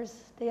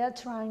mothers, they are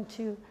trying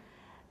to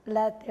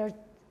let their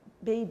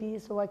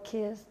babies or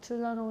kids to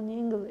learn only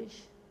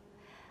English.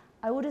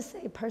 I would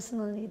say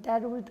personally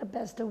that would be the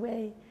best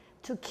way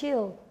to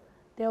kill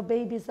their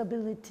baby's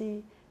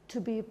ability to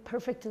be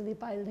perfectly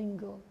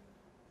bilingual.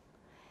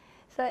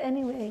 So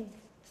anyway,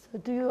 so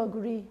do you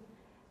agree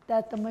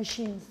that the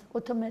machines,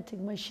 automatic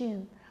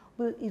machine,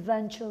 will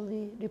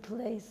eventually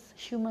replace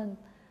human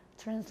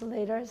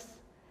translators?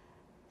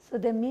 So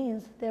that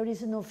means there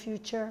is no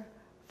future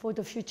for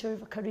the future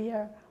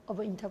career of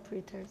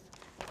interpreters.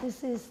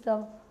 This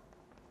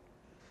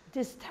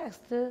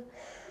text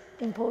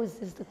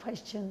imposes the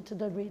question to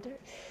the reader.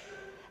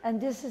 And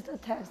this is the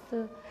text,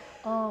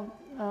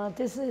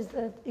 this is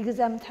the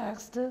exam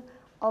text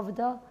of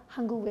the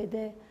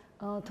한국외대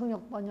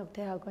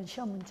통역번역대학원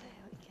시험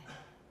문제예요,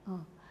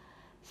 이게.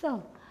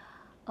 So,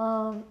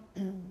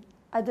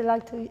 I'd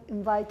like to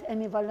invite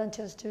any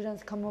volunteer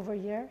students come over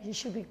here. You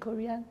should be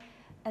Korean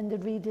and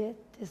read it,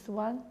 this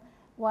one,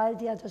 while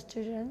the other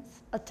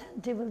students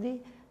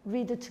attentively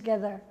read it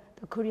together,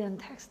 the Korean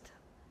text.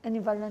 Any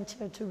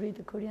volunteer to read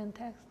the Korean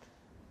text?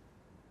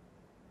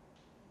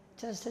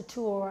 Just a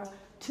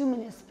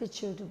 2-minute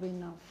speech would be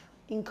enough,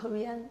 in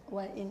Korean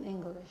or in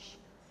English.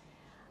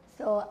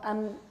 So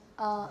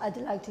I'd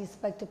like to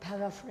expect to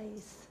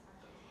paraphrase.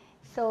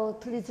 So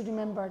please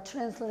remember,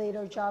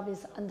 translator job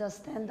is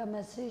understand the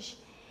message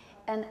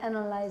and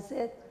analyze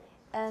it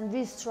and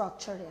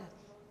restructure it.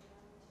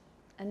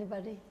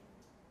 Anybody?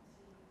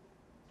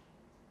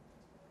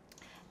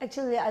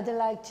 Actually, I'd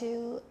like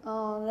to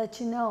let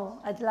you know,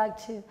 I'd like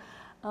to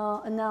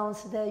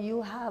announce that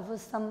you have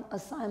some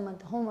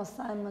assignment, home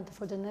assignment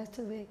for the next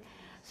week.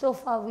 So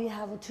far, we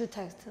have 2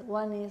 texts.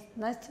 One is,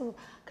 next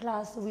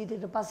class, we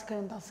did Basker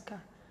and Basker.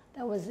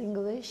 That was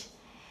English.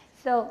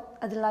 So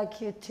I'd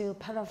like you to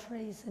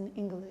paraphrase in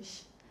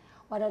English.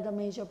 What are the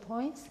major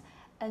points?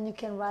 And you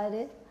can write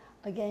it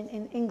again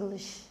in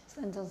English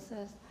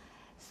sentences.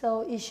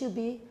 So it should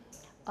be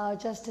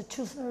just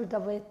 2/3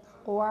 of it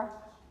or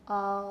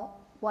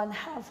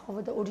 1/2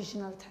 of the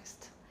original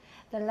text.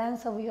 The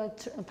length of your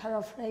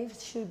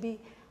paraphrase should be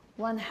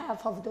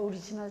 1/2 of the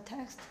original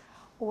text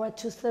or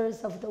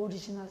 2/3 of the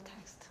original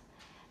text.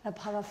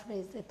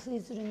 Paraphrase it.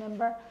 Please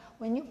remember,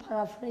 when you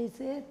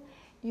paraphrase it,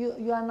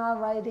 you are not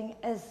writing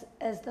as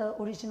the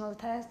original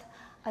text.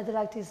 I'd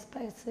like to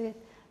express it,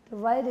 to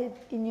write it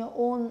in your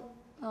own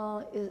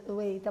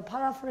way. The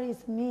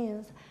paraphrase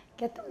means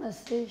get the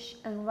message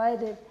and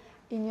write it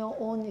in your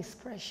own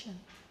expression.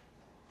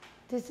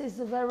 This is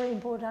a very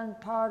important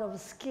part of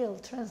skill,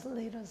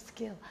 translator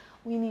skill.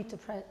 We need to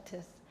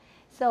practice.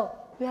 So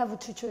we have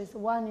 2 choices.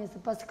 One is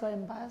Basker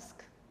and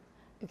Basque.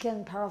 You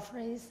can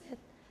paraphrase it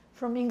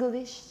from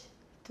English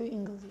to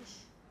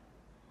English.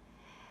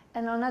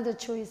 And another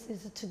choice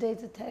is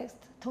today's text,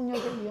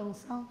 통역의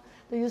유용성,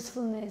 the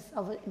usefulness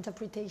of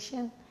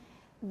interpretation.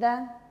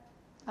 Then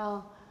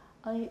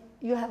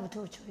you have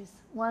 2 choices.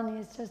 One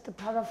is just to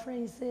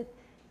paraphrase it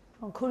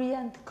from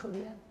Korean to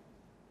Korean.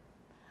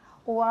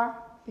 Or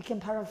you can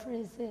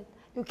paraphrase it.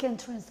 You can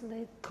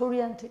translate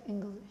Korean to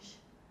English.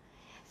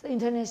 So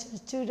international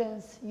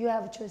students, you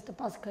have a choice to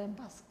Basque and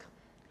Basque.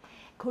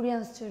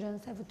 Korean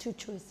students have 2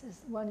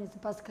 choices. One is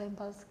Basque and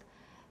Basque,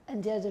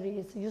 and the other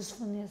is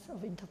usefulness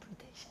of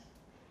interpretation.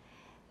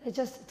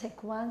 Just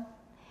take one,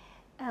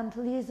 and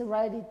please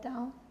write it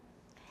down,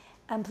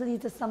 and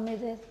please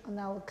submit it on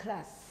our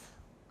class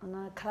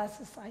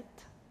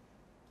site.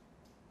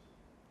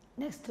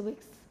 Next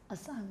week's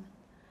assignment.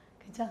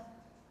 그죠?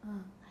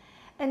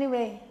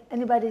 Anyway,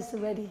 anybody's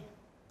ready.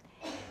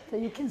 So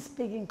you can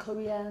speak in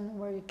Korean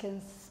or you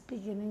can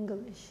speak in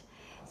English.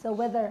 So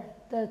whether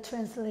the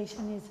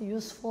translation is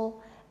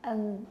useful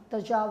and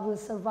the job will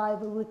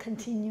survive, will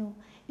continue,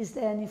 is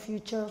there any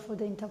future for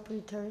the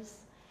interpreters?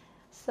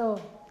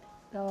 So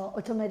the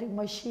automatic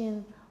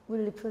machine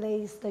will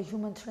replace the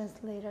human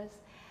translators.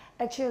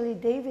 Actually,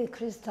 David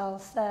Crystal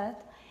said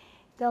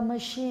the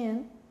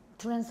machine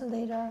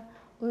translator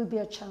will be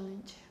a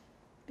challenge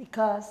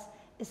because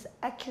its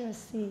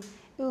accuracy,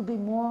 it will be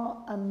more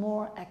and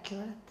more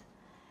accurate.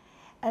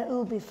 And it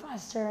will be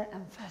faster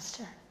and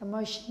faster. The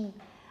machine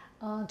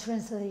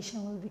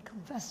translation will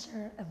become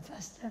faster and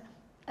faster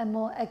and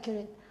more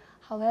accurate.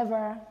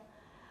 However,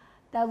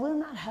 that will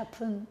not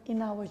happen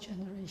in our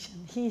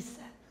generation, he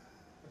said.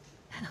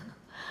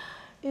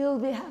 It will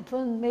be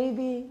happen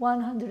maybe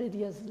 100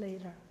 years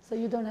later, so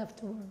you don't have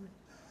to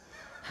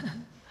worry.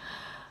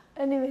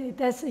 Anyway,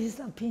 that's his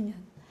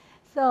opinion.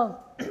 So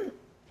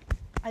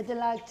I'd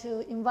like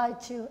to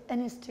invite you,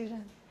 any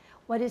student,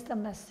 what is the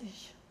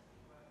message?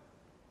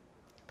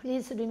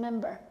 Please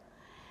remember,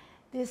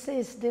 this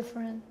is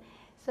different.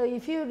 So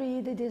if you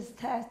read this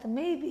text,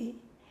 maybe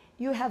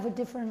you have a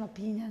different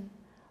opinion,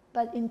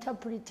 but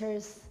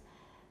interpreters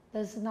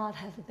does not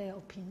have their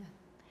opinion.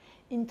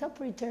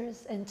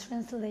 Interpreters and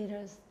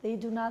translators, they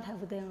do not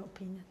have their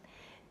opinion.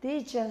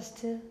 They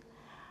just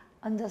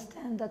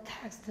understand the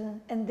text,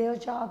 and their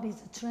job is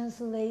to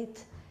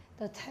translate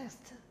the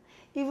text.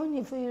 Even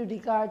if you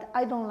regard,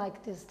 I don't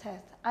like this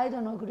text, I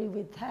don't agree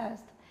with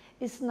text,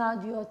 it's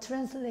not your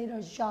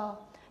translator's job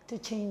to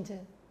change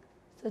it.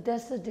 So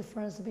that's the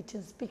difference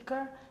between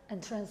speaker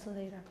and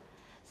translator.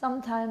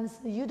 Sometimes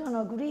you don't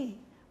agree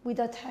with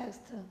the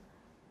text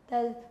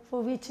that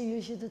for which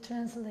you should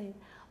translate,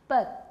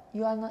 but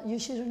you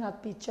should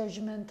not be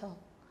judgmental.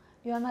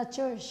 You are not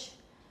judge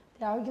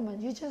the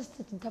argument. You just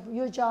interpret.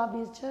 Your job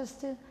is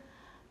just to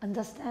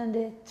understand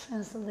it,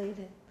 translate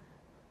it.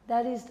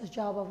 That is the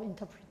job of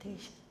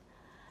interpretation.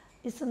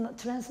 It's a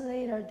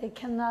translator, they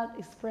cannot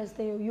express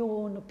your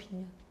own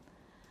opinion.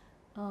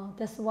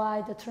 That's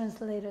why the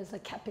translators are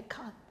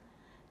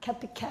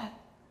copycat,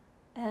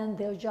 and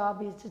their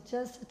job is to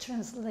just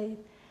translate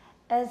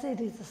as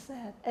it is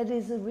said, as it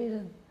is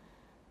written.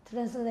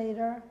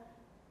 Translator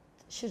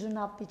should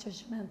not be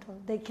judgmental.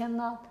 They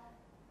cannot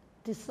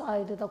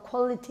decide the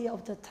quality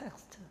of the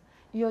text.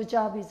 Your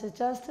job is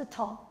just to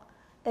talk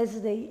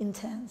as they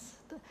intend.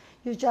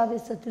 Your job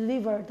is to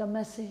deliver the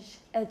message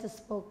as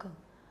spoken.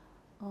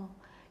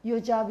 Your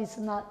job is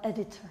not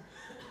editor.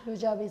 Your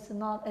job is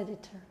not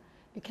editor.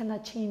 You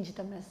cannot change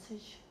the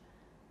message.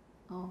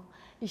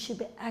 It should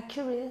be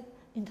accurate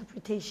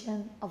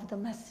interpretation of the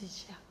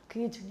message.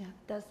 그게 중요해.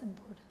 That's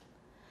important.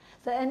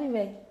 So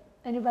anyway,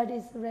 anybody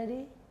is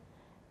ready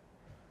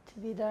to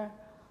be there?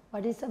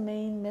 What is the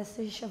main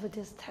message of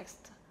this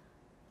text?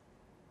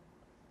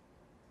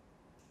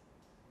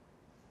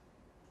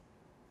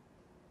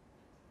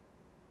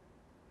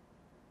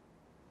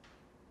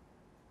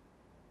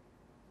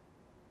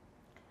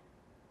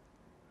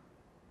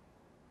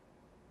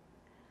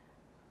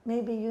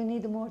 Maybe you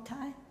need more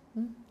time,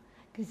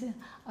 because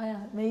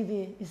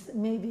maybe it's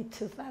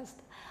too fast.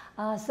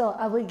 So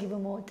I will give you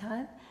more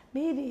time.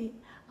 Maybe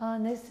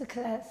next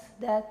class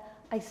that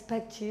I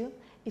expect you,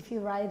 if you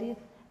write it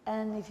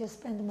and if you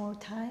spend more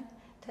time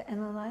to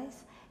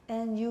analyze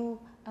and you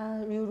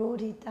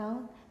wrote it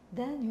down,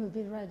 then you'll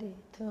be ready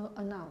to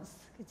announce.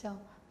 그죠?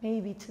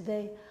 Maybe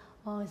today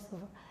is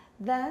over.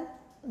 Then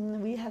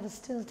we have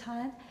still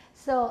time.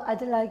 So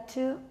I'd like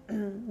to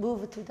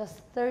move to the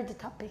third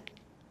topic.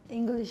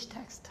 English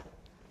text.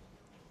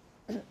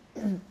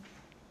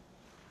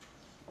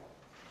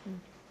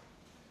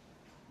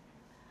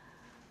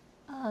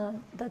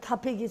 The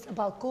topic is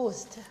about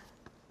ghost.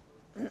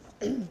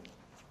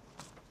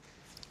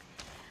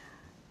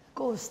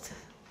 Ghost,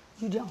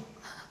 유령.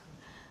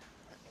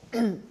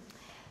 Do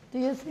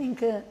you think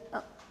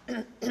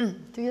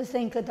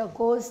the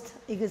ghost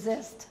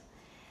exists?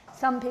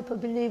 Some people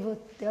believe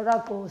there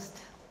are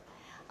ghosts.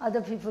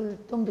 Other people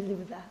don't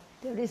believe that.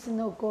 There is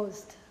no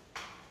ghost.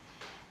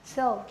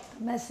 So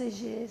the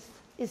message is,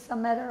 it's a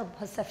matter of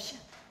perception.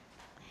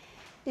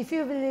 If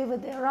you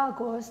believe there are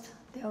ghosts,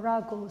 there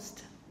are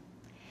ghosts.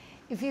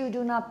 If you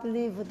do not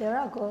believe there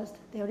are ghosts,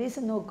 there is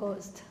no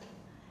ghost.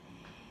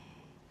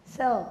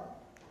 So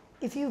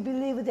if you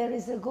believe there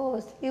is a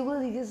ghost, it will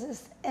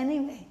exist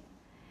anyway.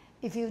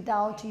 If you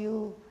doubt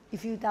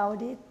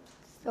it,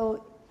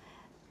 so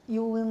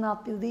you will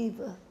not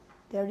believe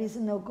there is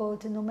no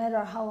ghost, no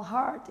matter how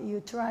hard you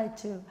try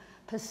to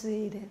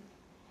persuade it.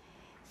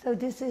 So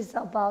this is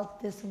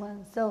about this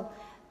one. So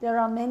there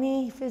are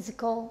many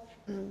physical,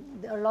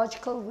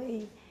 logical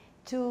ways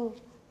to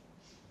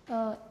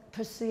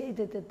persuade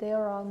that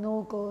there are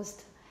no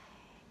ghosts,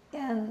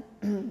 and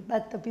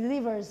but the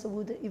believers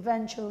would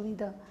eventually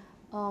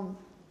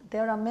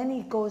there are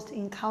many ghost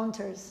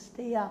encounters.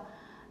 They are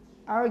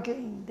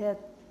arguing that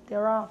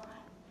there are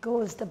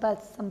ghosts,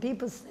 but some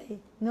people say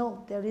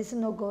no, there is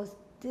no ghost.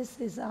 This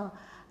is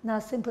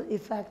not simple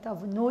effect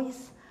of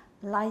noise,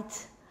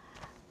 light,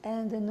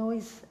 and the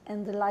noise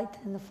and the light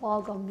and the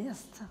fog or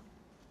mist.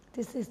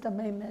 This is the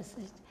main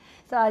message.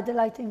 So I'd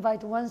like to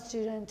invite one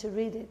student to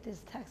read it, this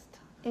text,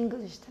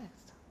 English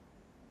text.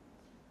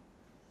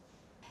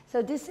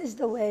 So this is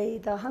the way,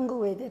 the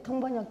한국외대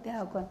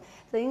통번역대학원.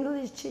 The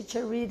English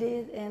teacher read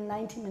it in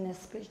 90-minute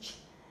speech.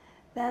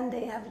 Then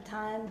they have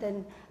time,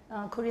 then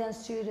Korean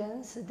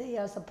students, they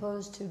are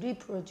supposed to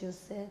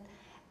reproduce it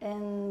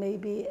and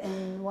maybe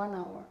in 1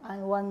 hour,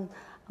 and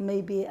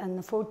maybe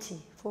in 40.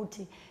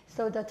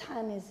 So the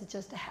time is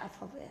just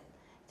half of it.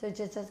 So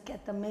just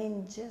get the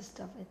main gist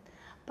of it.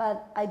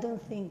 But I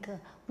don't think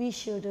we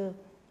should do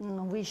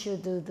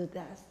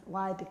that.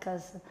 Why?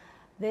 Because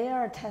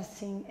their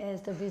testing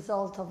is the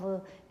result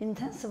of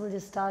intensively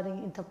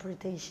studying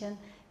interpretation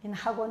in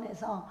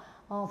학원에서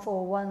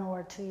for 1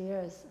 or 2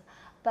 years.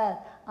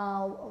 But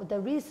the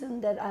reason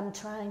that I'm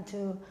trying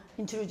to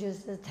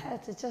introduce the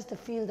test is just to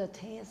feel the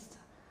taste.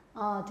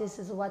 This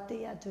is what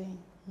they are doing.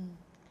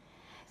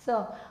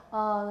 So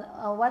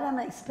what I'm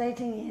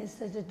expecting is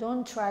that you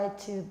don't try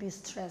to be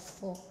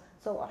stressful.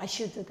 So I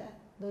should do that.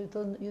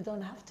 You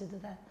don't have to do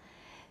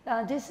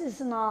that. This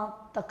is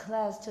not the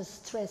class to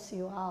stress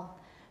you out.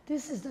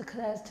 This is the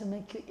class to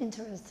make you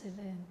interested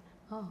in,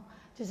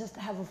 to just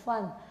have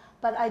fun.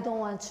 But I don't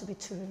want to be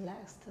too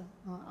relaxed.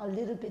 A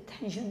little bit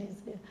tension is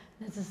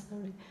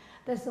necessary.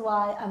 That's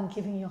why I'm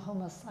giving you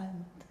home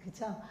assignment.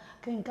 그죠?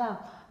 그러니까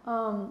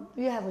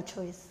you have a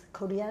choice,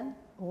 Korean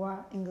or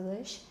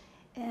English,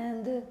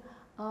 and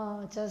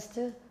just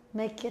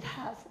make it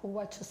half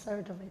or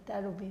 2/3 of it.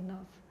 That will be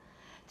enough.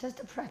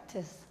 Just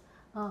practice.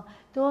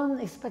 Don't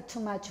expect too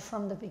much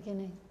from the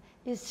beginning.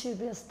 It should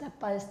be a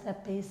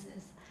step-by-step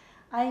basis.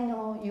 I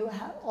know you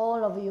have,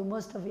 all of you,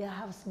 most of you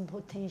have some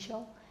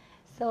potential.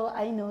 So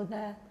I know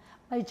that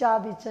my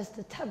job is just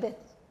to tap it.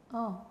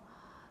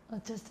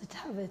 Just to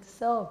tap it.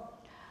 So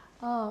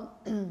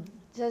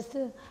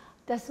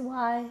that's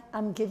why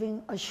I'm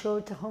giving a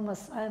short home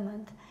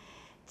assignment.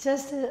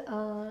 Just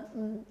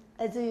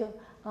as you,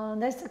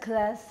 next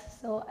class,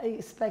 so I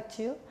expect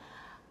you,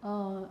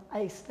 I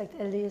expect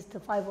at least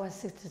 5 or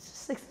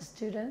 6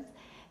 students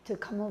to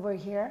come over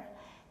here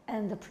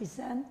and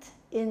present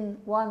in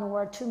 1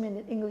 or 2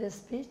 minute English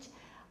speech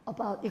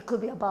about, it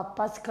could be about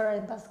Basker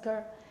and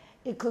Basker,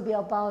 it could be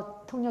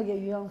about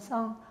통역의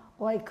유용성,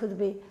 or it could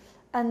be,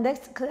 and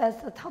next class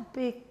the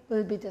topic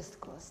will be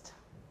disclosed.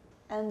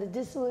 And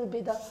this will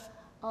be the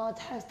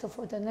text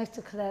for the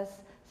next class,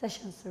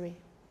 session 3.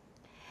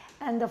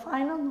 And the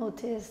final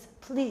note is,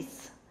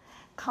 please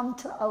come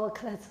to our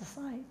class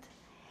site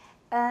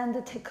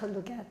and take a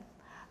look at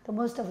the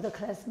most of the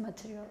class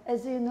material.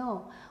 As you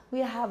know, we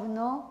have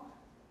no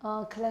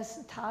class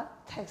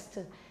text.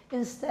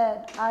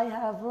 Instead, I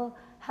have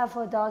half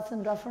a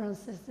dozen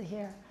references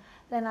here.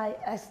 Then I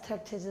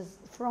extracted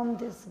from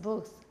these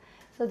books.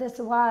 So that's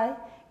why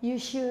you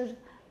should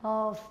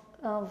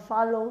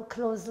follow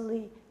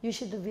closely. You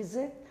should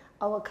visit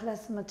our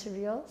class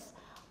materials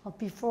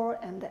before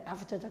and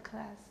after the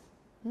class.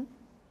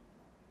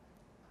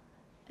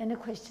 Any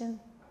question?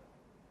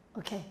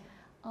 Okay.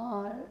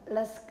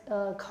 Let's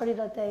call it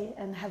a day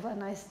and have a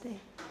nice day.